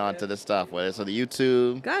jumping onto the stuff, whether it's on the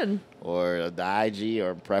YouTube Good. or the IG,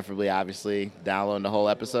 or preferably, obviously, downloading the whole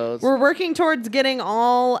episodes. We're working towards getting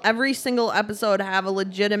every single episode have a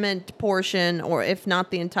legitimate portion, or if not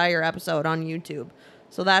the entire episode, on YouTube.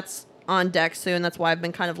 So that's on deck soon. That's why I've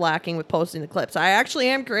been kind of lacking with posting the clips. I actually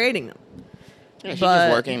am creating them. Yeah, she's But,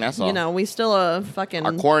 just working, that's all. we still a fucking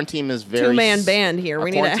Our quarantine is very... two-man band here. Our We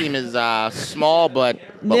need to quarantine is small, but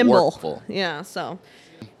nimble. workful. Yeah, so,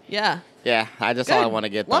 yeah. Yeah, I just Good. all I want to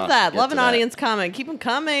get Love that. get Love to an that. audience comment. Keep them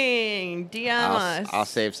coming. DM us. I'll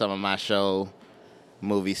save some of my show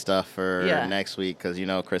movie stuff for Yeah. next week, because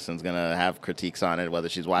Kristen's going to have critiques on it, whether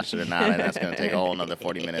she's watched it or not, and that's going to take a whole another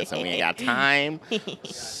 40 minutes, and we ain't got time.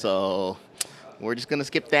 So we're just going to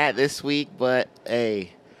skip that this week. But,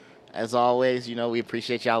 hey, as always, we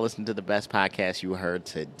appreciate y'all listening to the best podcast you heard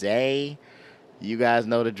today. You guys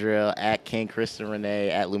know the drill. At King Kristen Renee,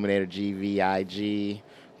 at Luminator GVIG,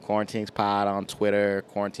 Quarantines Pod on Twitter,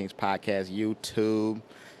 Quarantines Podcast YouTube,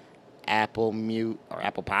 Apple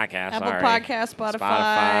Podcast, Apple Podcast,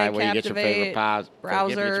 Spotify, where you get your favorite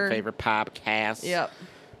browser, get your favorite podcasts. Yep.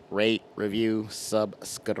 Rate, review,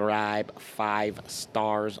 subscribe. 5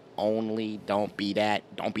 stars only. Don't be that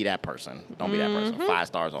person. Don't be that person. 5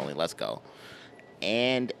 stars only. Let's go.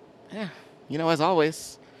 And yeah, as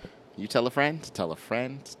always, you tell a friend to tell a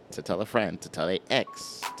friend to tell a friend to tell a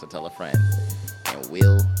ex to tell a friend, and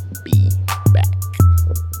we'll